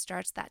Christians. It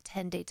starts that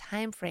 10-day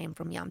time frame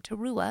from Yom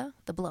Teruah,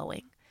 the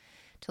blowing,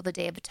 till the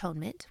Day of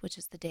Atonement, which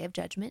is the Day of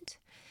Judgment.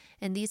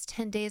 And these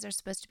 10 days are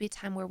supposed to be a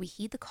time where we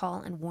heed the call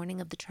and warning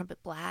of the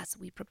trumpet blast.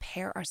 We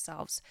prepare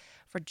ourselves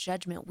for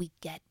judgment. We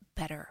get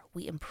better.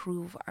 We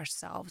improve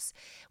ourselves.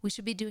 We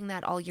should be doing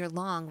that all year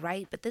long,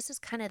 right? But this is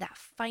kind of that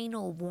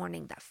final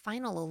warning, that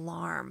final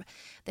alarm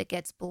that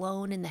gets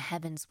blown in the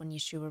heavens when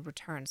Yeshua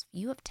returns.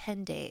 You have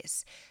 10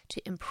 days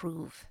to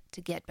improve,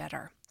 to get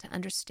better, to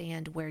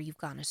understand where you've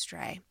gone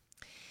astray.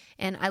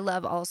 And I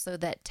love also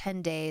that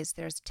 10 days,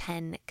 there's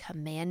 10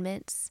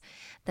 commandments.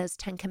 Those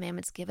 10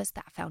 commandments give us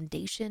that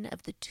foundation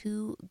of the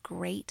two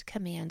great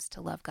commands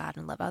to love God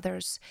and love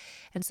others.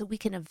 And so we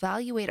can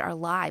evaluate our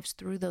lives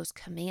through those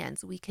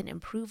commands. We can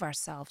improve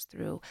ourselves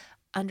through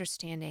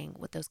understanding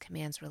what those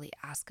commands really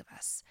ask of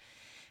us,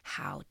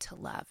 how to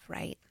love,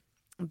 right?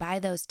 By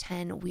those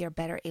 10, we are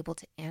better able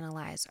to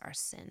analyze our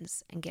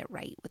sins and get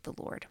right with the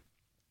Lord.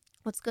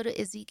 Let's go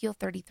to Ezekiel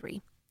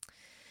 33.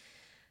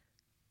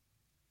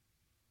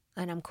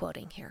 And I'm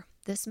quoting here.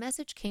 This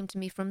message came to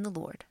me from the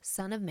Lord,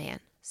 Son of man,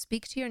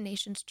 speak to your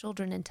nation's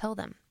children and tell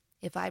them,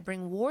 if I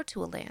bring war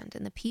to a land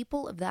and the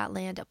people of that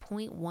land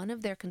appoint one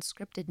of their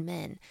conscripted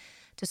men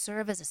to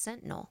serve as a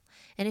sentinel,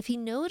 and if he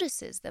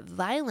notices that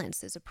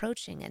violence is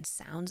approaching and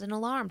sounds an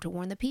alarm to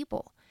warn the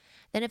people,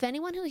 then if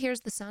anyone who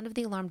hears the sound of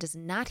the alarm does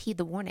not heed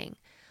the warning,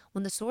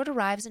 when the sword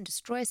arrives and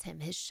destroys him,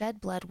 his shed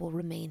blood will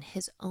remain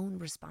his own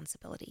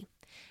responsibility.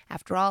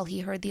 After all, he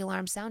heard the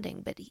alarm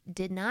sounding, but he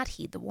did not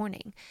heed the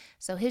warning,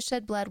 so his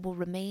shed blood will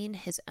remain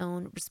his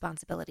own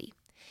responsibility.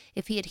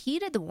 If he had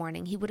heeded the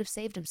warning, he would have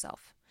saved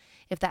himself.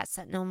 If that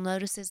sentinel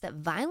notices that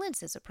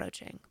violence is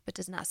approaching, but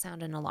does not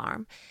sound an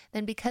alarm,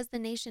 then because the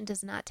nation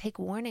does not take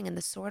warning and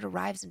the sword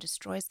arrives and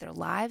destroys their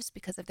lives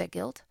because of their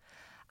guilt,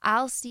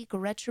 I'll seek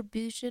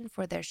retribution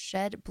for their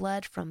shed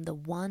blood from the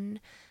one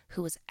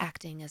who is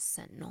acting as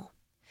sentinel.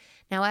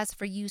 Now, as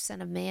for you,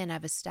 Son of man,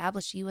 I've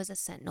established you as a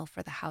sentinel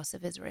for the house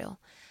of Israel.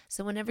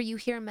 So whenever you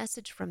hear a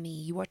message from me,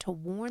 you are to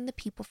warn the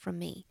people from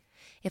me.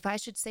 If I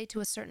should say to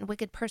a certain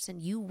wicked person,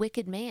 you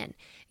wicked man,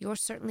 you're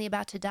certainly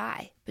about to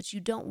die, but you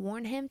don't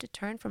warn him to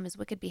turn from his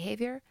wicked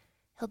behavior,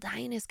 he'll die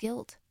in his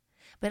guilt.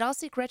 But I'll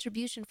seek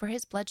retribution for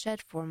his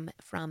bloodshed from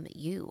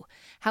you.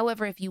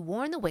 However, if you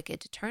warn the wicked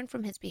to turn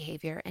from his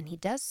behavior, and he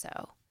does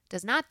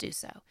not do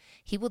so,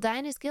 he will die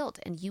in his guilt,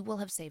 and you will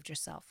have saved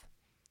yourself.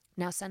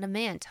 Now, Son of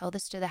man, tell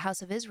this to the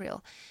house of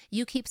Israel.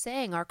 You keep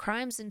saying our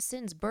crimes and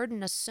sins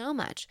burden us so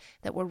much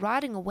that we're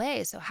rotting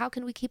away, so how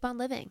can we keep on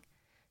living?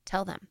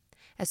 Tell them,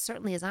 as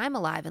certainly as I'm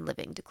alive and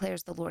living,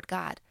 declares the Lord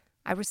God,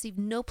 I receive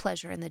no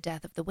pleasure in the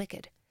death of the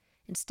wicked.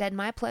 Instead,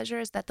 my pleasure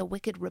is that the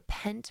wicked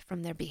repent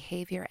from their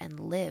behavior and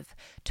live.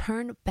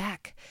 Turn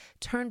back,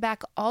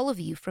 all of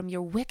you, from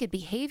your wicked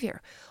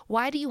behavior.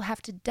 Why do you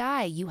have to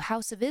die, you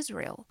house of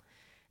Israel?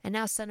 And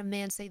now, Son of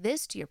man, say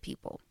this to your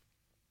people.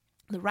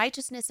 The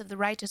righteousness of the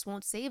righteous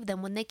won't save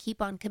them when they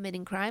keep on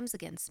committing crimes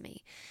against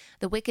me.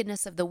 The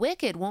wickedness of the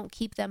wicked won't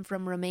keep them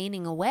from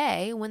remaining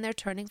away when they're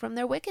turning from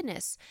their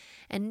wickedness.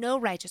 And no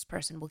righteous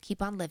person will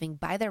keep on living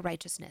by their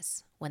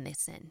righteousness when they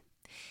sin.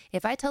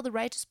 If I tell the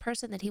righteous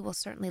person that he will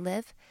certainly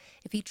live,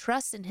 if he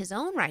trusts in his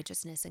own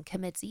righteousness and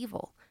commits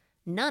evil,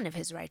 none of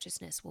his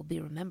righteousness will be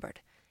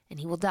remembered, and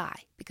he will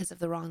die because of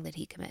the wrong that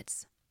he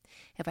commits.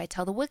 If I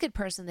tell the wicked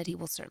person that he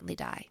will certainly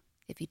die,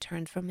 if he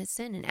turns from his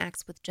sin and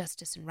acts with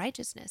justice and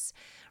righteousness,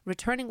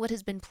 returning what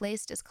has been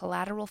placed as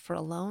collateral for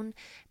a loan,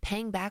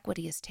 paying back what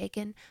he has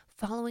taken,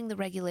 following the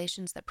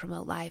regulations that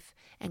promote life,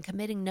 and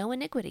committing no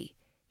iniquity,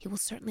 he will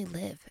certainly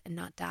live and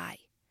not die.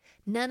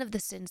 None of the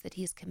sins that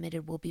he has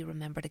committed will be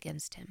remembered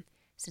against him.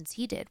 Since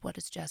he did what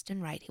is just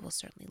and right, he will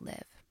certainly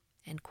live.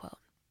 End quote.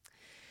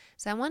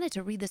 So I wanted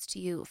to read this to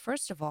you.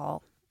 First of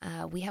all,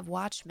 we have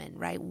watchmen,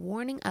 right?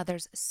 Warning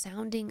others,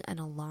 sounding an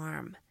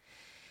alarm.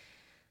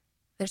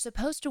 They're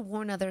supposed to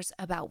warn others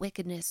about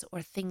wickedness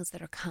or things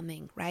that are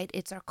coming, right?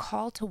 It's our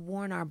call to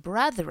warn our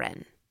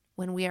brethren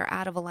when we are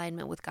out of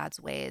alignment with God's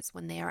ways,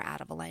 when they are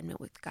out of alignment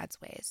with God's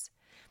ways.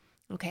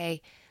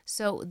 Okay,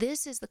 so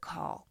this is the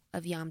call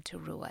of Yom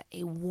Teruah,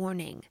 a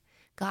warning.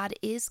 God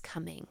is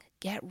coming.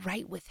 Get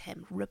right with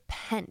him.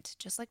 Repent,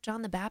 just like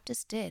John the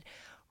Baptist did.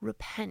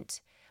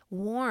 Repent.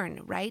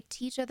 Warn, right?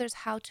 Teach others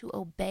how to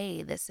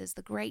obey. This is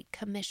the Great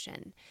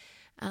Commission.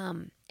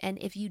 And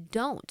if you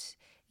don't,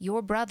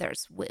 your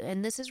brothers,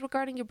 and this is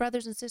regarding your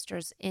brothers and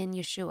sisters in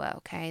Yeshua,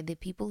 okay? The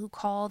people who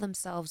call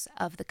themselves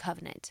of the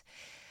covenant.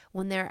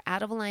 When they're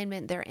out of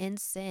alignment, they're in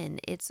sin,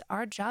 it's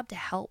our job to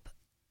help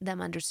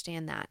them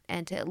understand that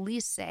and to at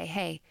least say,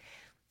 hey,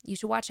 you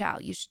should watch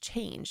out, you should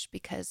change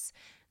because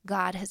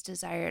God has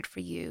desired for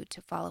you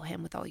to follow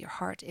him with all your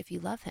heart if you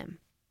love him.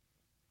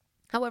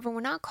 However,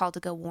 we're not called to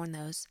go warn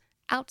those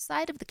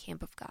outside of the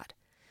camp of God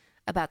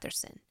about their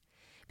sin.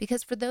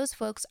 Because for those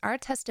folks, our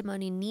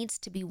testimony needs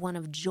to be one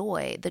of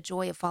joy, the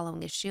joy of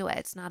following Yeshua.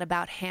 It's not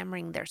about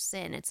hammering their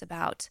sin. It's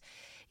about,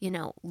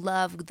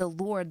 love the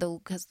Lord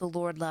because the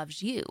Lord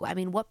loves you. I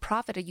mean, what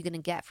profit are you going to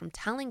get from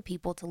telling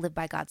people to live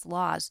by God's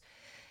laws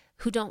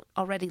who don't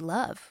already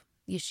love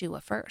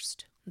Yeshua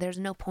first? There's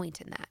no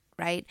point in that,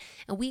 right?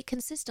 And we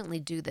consistently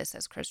do this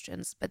as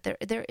Christians, but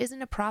there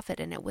isn't a profit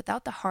in it.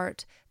 Without the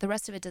heart, the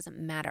rest of it doesn't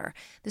matter.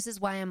 This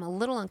is why I'm a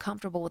little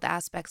uncomfortable with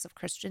aspects of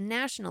Christian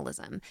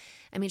nationalism.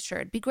 I mean, sure,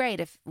 it'd be great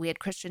if we had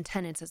Christian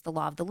tenets as the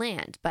law of the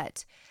land,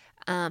 but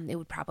it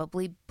would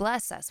probably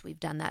bless us. We've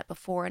done that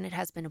before, and it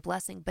has been a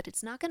blessing, but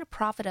it's not going to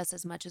profit us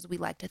as much as we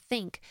like to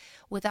think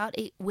without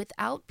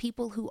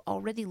people who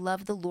already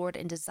love the Lord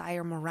and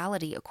desire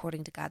morality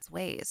according to God's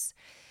ways.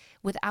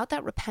 Without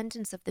that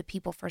repentance of the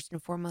people, first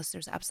and foremost,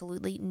 there's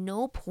absolutely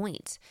no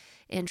point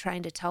in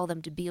trying to tell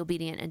them to be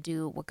obedient and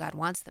do what God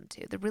wants them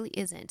to. There really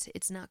isn't.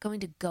 It's not going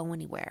to go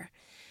anywhere.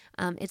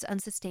 It's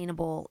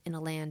unsustainable in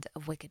a land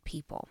of wicked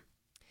people.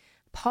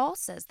 Paul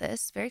says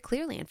this very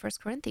clearly in 1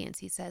 Corinthians.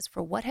 He says,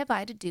 "For what have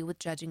I to do with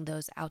judging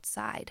those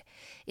outside?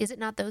 Is it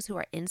not those who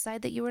are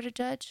inside that you are to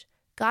judge?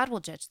 God will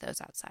judge those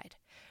outside."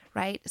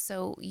 Right?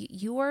 So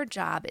your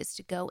job is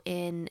to go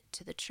in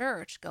to the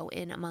church, go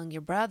in among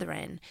your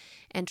brethren,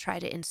 and try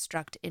to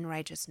instruct in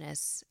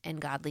righteousness and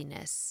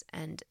godliness,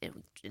 and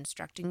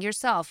instructing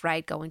yourself,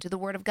 right? Going to the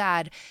Word of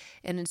God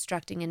and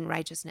instructing in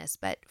righteousness.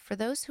 But for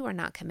those who are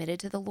not committed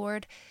to the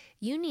Lord,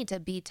 you need to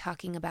be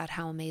talking about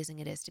how amazing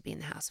it is to be in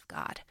the house of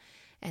God,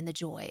 and the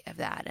joy of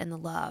that, and the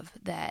love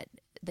that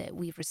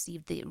we've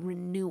received, the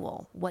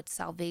renewal, what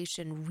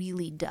salvation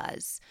really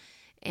does.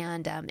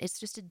 And it's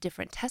just a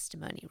different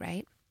testimony,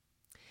 right?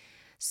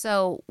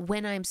 So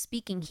when I'm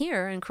speaking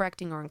here and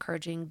correcting or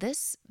encouraging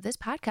this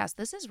podcast,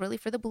 this is really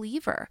for the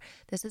believer.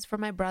 This is for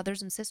my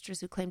brothers and sisters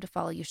who claim to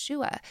follow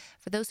Yeshua.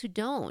 For those who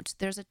don't,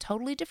 there's a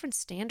totally different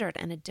standard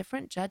and a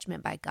different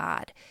judgment by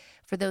God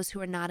for those who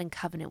are not in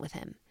covenant with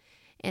him.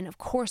 And of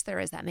course there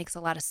is. That makes a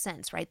lot of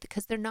sense, right?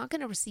 Because they're not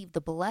going to receive the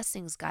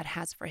blessings God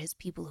has for his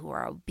people who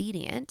are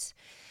obedient.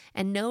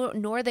 And nor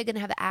are they going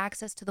to have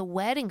access to the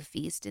wedding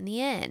feast in the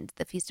end,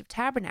 the Feast of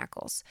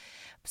Tabernacles.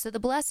 So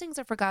the blessings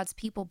are for God's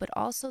people, but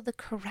also the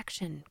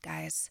correction,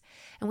 guys.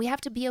 And we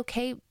have to be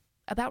okay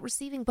about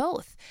receiving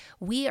both.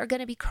 We are going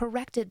to be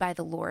corrected by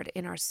the Lord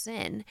in our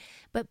sin,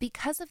 but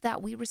because of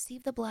that, we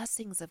receive the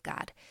blessings of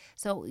God.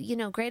 So,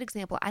 great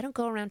example. I don't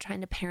go around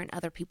trying to parent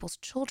other people's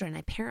children.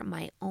 I parent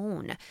my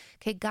own.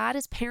 Okay, God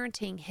is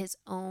parenting his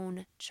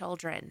own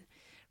children,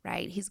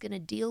 right? He's going to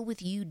deal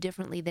with you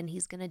differently than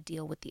he's going to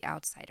deal with the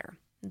outsider.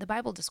 The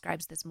Bible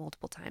describes this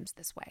multiple times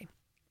this way.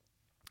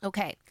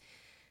 Okay.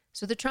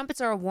 So the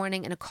trumpets are a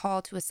warning and a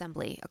call to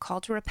assembly, a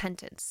call to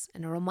repentance,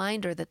 and a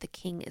reminder that the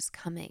king is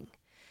coming.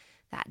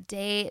 That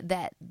day,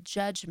 that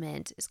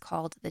judgment is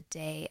called the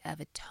Day of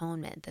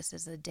Atonement. This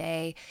is a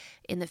day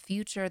in the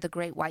future, the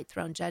great white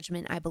throne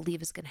judgment, I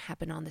believe, is going to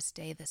happen on this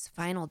day, this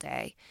final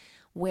day,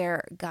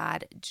 where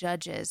God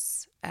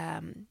judges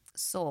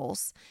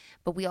souls.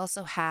 But we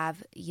also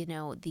have,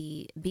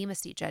 the Bema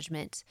Seat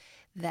judgment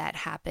that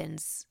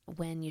happens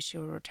when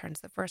Yeshua returns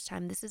the first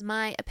time. This is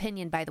my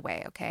opinion, by the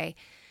way, okay?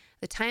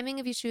 The timing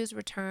of Yeshua's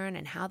return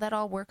and how that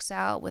all works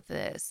out with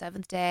the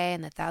seventh day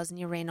and the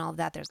 1,000-year reign, all of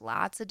that, there's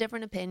lots of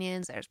different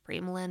opinions. There's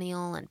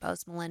premillennial and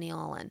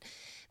postmillennial, and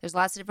there's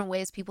lots of different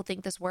ways people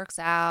think this works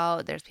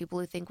out. There's people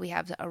who think we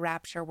have a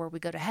rapture where we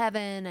go to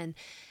heaven, and,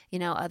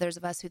 others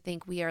of us who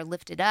think we are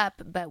lifted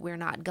up, but we're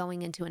not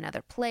going into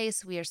another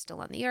place. We are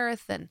still on the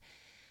earth, and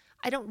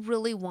I don't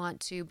really want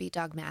to be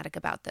dogmatic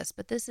about this,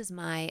 but this is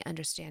my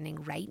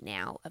understanding right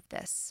now of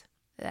this,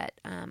 that,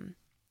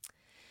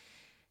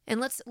 and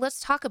let's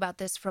talk about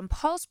this from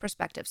Paul's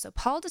perspective. So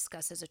Paul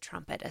discusses a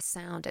trumpet, a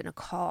sound, and a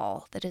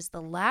call that is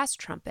the last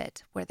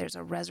trumpet where there's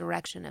a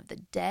resurrection of the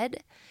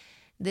dead.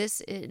 This,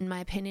 in my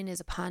opinion, is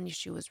upon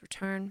Yeshua's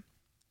return.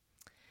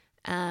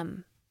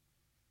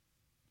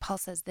 Paul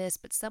says this,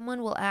 "But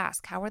someone will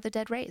ask, how are the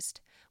dead raised?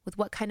 With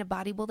what kind of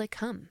body will they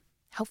come?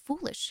 How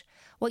foolish.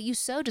 What you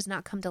sow does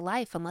not come to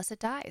life unless it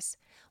dies.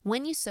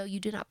 When you sow, you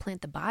do not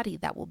plant the body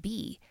that will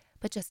be,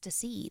 but just a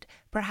seed,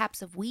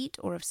 perhaps of wheat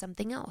or of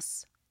something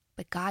else.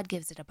 But God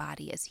gives it a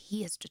body as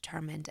he has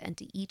determined, and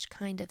to each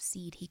kind of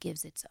seed he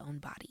gives its own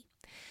body.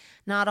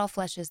 Not all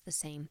flesh is the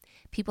same.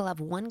 People have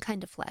one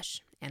kind of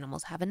flesh.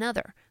 Animals have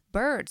another.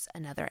 Birds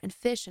another, and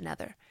fish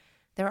another.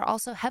 There are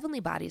also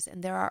heavenly bodies,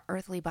 and there are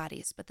earthly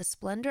bodies. But the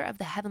splendor of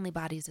the heavenly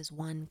bodies is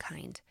one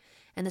kind,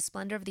 and the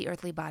splendor of the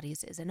earthly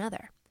bodies is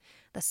another.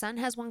 The sun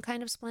has one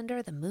kind of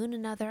splendor, the moon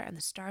another, and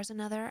the stars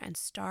another, and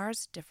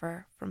stars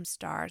differ from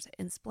stars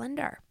in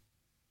splendor.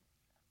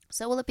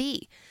 So will it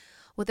be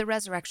with the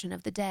resurrection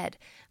of the dead.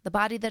 The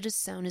body that is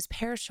sown is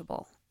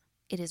perishable.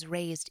 It is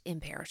raised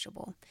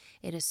imperishable.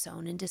 It is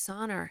sown in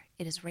dishonor.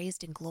 It is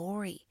raised in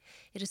glory.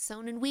 It is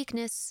sown in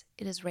weakness.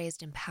 It is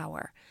raised in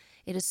power.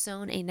 It is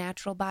sown a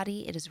natural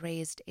body. It is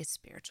raised a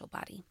spiritual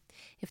body.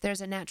 If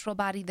there's a natural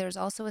body, there's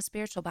also a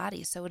spiritual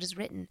body. So it is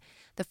written,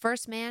 the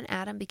first man,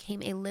 Adam,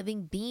 became a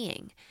living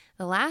being.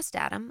 The last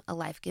Adam, a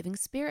life-giving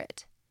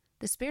spirit.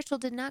 The spiritual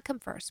did not come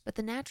first, but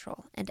the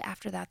natural, and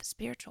after that the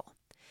spiritual.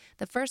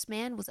 The first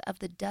man was of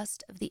the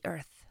dust of the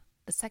earth.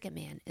 The second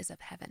man is of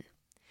heaven.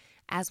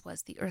 As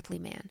was the earthly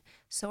man,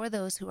 so are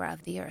those who are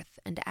of the earth.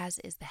 And as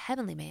is the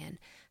heavenly man,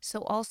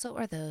 so also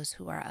are those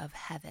who are of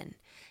heaven.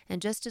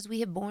 And just as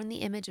we have borne the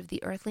image of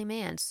the earthly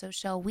man, so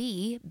shall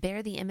we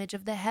bear the image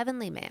of the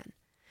heavenly man.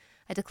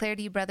 I declare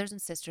to you, brothers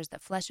and sisters,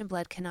 that flesh and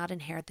blood cannot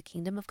inherit the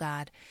kingdom of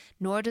God,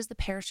 nor does the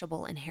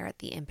perishable inherit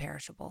the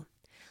imperishable.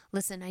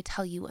 Listen, I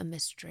tell you a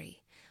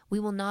mystery. We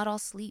will not all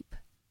sleep,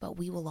 but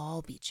we will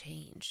all be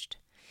changed.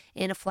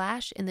 In a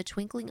flash, in the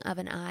twinkling of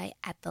an eye,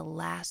 at the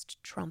last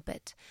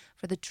trumpet.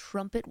 For the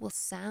trumpet will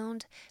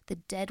sound, the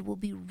dead will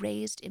be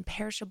raised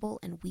imperishable,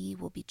 and we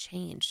will be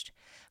changed.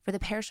 For the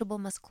perishable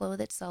must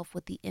clothe itself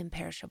with the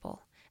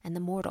imperishable, and the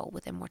mortal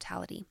with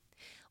immortality.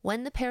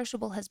 When the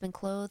perishable has been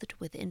clothed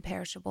with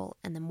imperishable,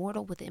 and the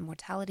mortal with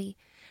immortality,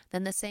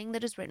 then the saying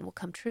that is written will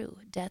come true: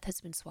 death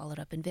has been swallowed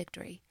up in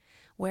victory.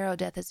 Where, O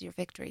death, is your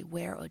victory?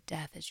 Where, O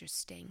death, is your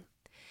sting?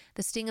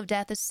 The sting of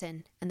death is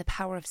sin, and the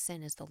power of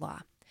sin is the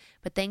law.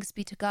 But thanks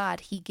be to God,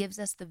 he gives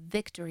us the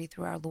victory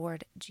through our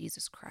Lord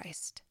Jesus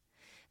Christ.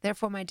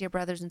 Therefore, my dear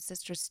brothers and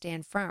sisters,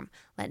 stand firm.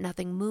 Let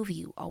nothing move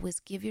you. Always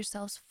give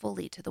yourselves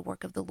fully to the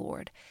work of the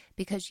Lord,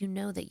 because you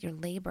know that your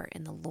labor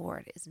in the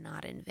Lord is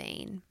not in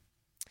vain.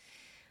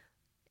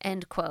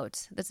 End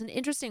quote. That's an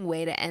interesting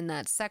way to end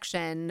that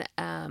section.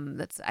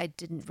 I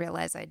didn't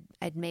realize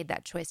I'd made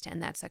that choice to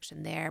end that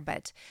section there,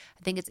 but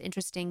I think it's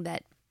interesting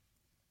that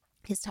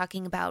he's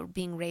talking about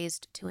being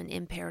raised to an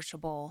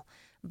imperishable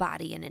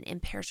body and an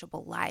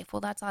imperishable life. Well,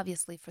 that's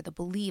obviously for the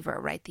believer,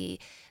 right? The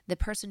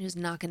person who's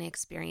not going to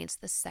experience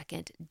the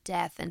second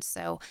death. And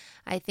so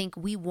I think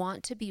we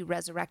want to be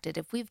resurrected.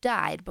 If we've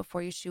died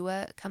before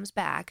Yeshua comes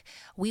back,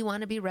 we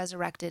want to be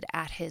resurrected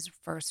at his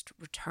first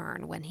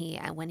return, when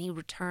he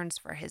returns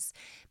for his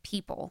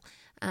people.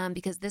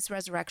 Because this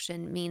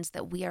resurrection means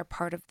that we are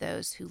part of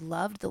those who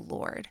loved the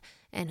Lord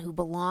and who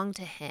belong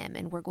to him,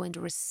 and we're going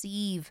to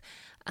receive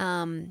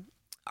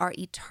our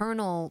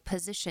eternal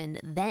position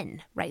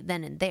then, right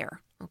then and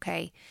there,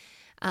 okay?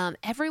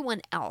 Everyone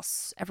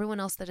else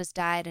that has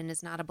died and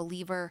is not a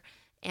believer,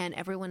 and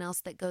everyone else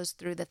that goes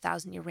through the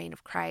 1,000-year reign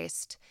of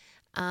Christ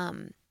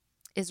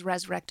is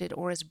resurrected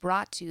or is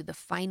brought to the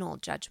final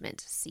judgment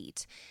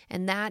seat.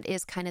 And that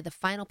is kind of the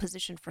final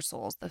position for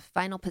souls. The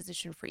final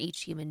position for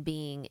each human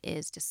being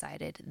is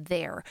decided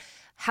there.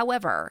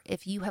 However,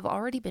 if you have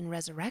already been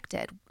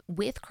resurrected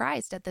with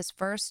Christ at this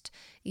first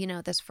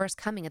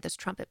coming, at this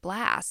trumpet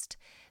blast,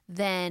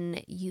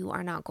 then you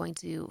are not going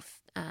to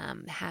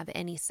have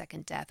any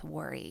second death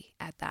worry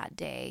at that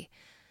day,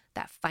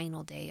 that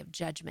final day of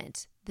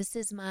judgment. This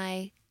is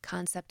my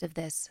concept of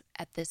this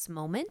at this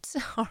moment.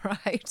 All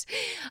right.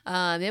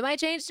 It might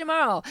change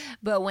tomorrow,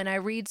 but when I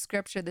read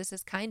scripture, this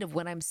is kind of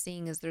what I'm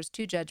seeing is there's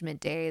two judgment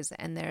days,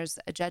 and there's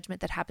a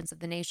judgment that happens of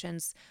the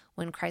nations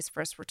when Christ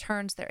first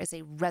returns. There is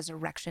a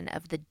resurrection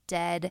of the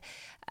dead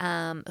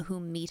who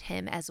meet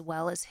him, as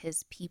well as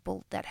his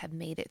people that have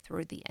made it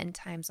through the end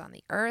times on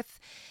the earth.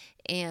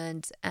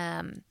 And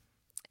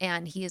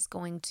he is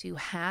going to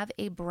have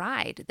a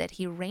bride that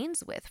he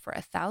reigns with for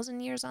 1,000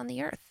 years on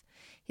the earth.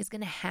 He's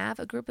going to have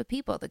a group of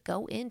people that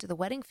go into the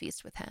wedding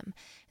feast with him.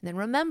 And then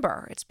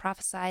remember, it's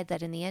prophesied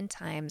that in the end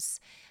times,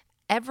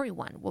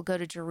 everyone will go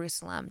to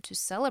Jerusalem to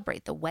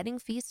celebrate the wedding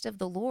feast of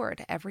the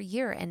Lord every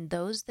year. And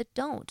those that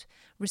don't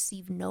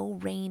receive no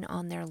rain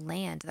on their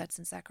land. That's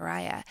in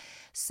Zechariah.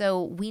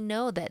 So we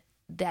know that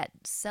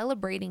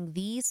celebrating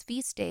these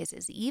feast days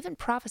is even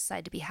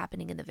prophesied to be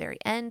happening in the very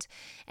end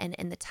and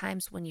in the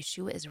times when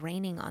Yeshua is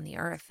reigning on the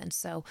earth. And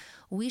so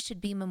we should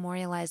be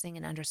memorializing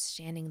and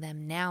understanding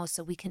them now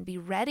so we can be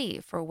ready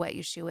for what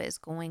Yeshua is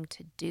going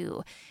to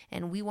do.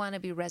 And we want to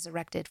be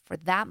resurrected for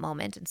that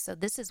moment. And so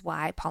this is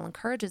why Paul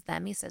encourages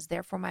them. He says,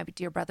 therefore, my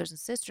dear brothers and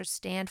sisters,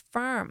 stand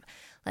firm.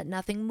 Let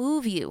nothing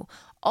move you.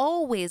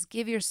 Always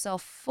give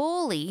yourself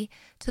fully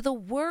to the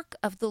work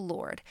of the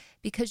Lord,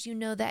 because you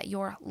know that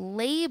your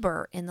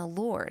labor in the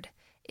Lord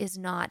is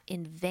not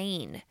in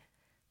vain.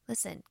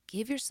 Listen,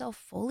 give yourself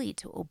fully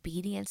to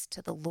obedience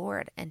to the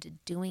Lord and to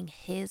doing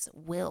his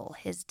will,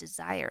 his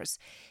desires,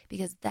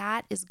 because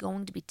that is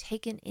going to be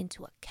taken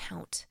into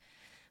account,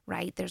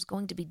 right? There's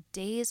going to be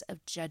days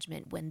of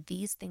judgment when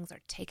these things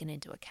are taken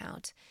into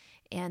account,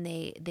 and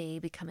they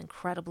become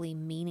incredibly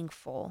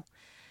meaningful.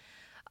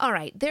 All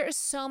right, there is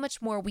so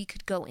much more we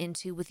could go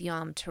into with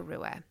Yom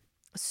Teruah,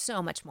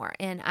 so much more.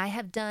 And I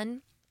have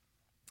done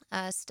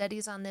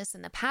studies on this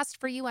in the past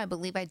for you. I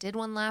believe I did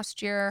one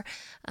last year,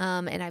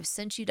 and I've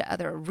sent you to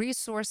other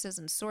resources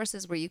and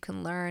sources where you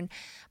can learn.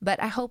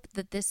 But I hope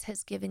that this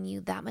has given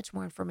you that much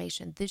more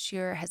information this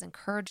year, has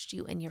encouraged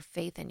you in your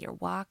faith and your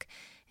walk.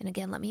 And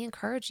again, let me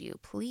encourage you,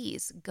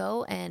 please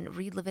go and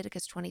read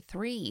Leviticus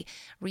 23,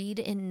 read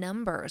in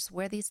Numbers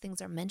where these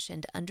things are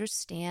mentioned,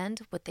 understand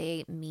what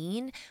they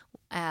mean,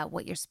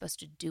 what you're supposed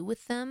to do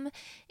with them,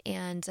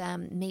 and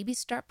maybe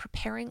start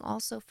preparing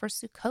also for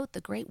Sukkot,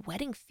 the great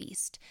wedding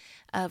feast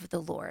of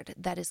the Lord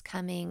that is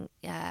coming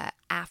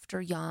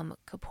after Yom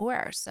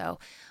Kippur. So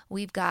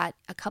we've got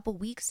a couple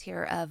weeks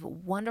here of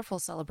wonderful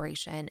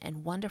celebration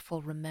and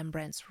wonderful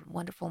remembrance,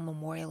 wonderful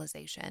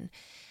memorialization.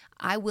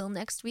 I will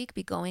next week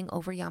be going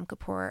over Yom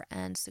Kippur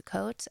and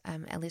Sukkot.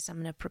 At least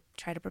I'm going to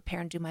try to prepare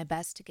and do my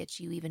best to get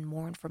you even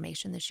more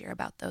information this year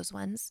about those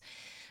ones.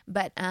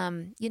 But,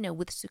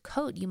 with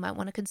Sukkot, you might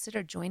want to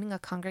consider joining a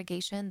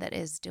congregation that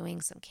is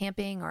doing some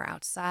camping or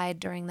outside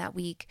during that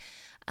week.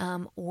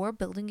 or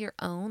building your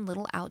own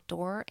little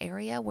outdoor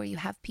area where you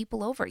have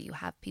people over, you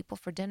have people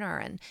for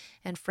dinner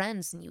and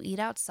friends, and you eat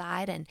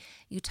outside and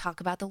you talk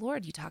about the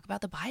Lord, you talk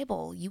about the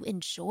Bible, you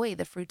enjoy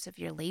the fruits of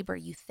your labor,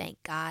 you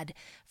thank God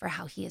for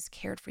how he has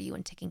cared for you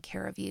and taken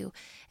care of you,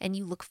 and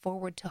you look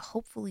forward to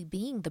hopefully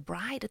being the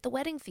bride at the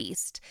wedding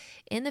feast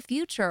in the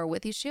future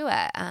with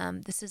Yeshua.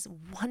 This is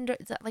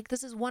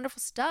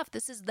wonderful stuff.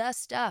 This is the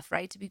stuff,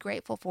 right, to be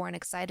grateful for and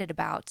excited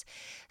about.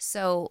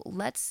 So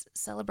let's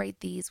celebrate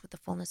these with the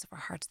fullness of our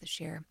hearts this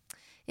year.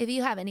 If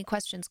you have any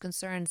questions,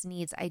 concerns,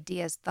 needs,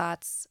 ideas,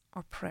 thoughts,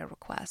 or prayer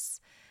requests,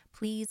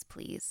 please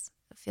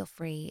feel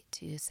free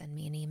to send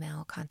me an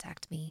email,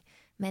 contact me.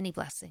 Many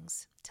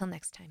blessings. Till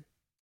next time.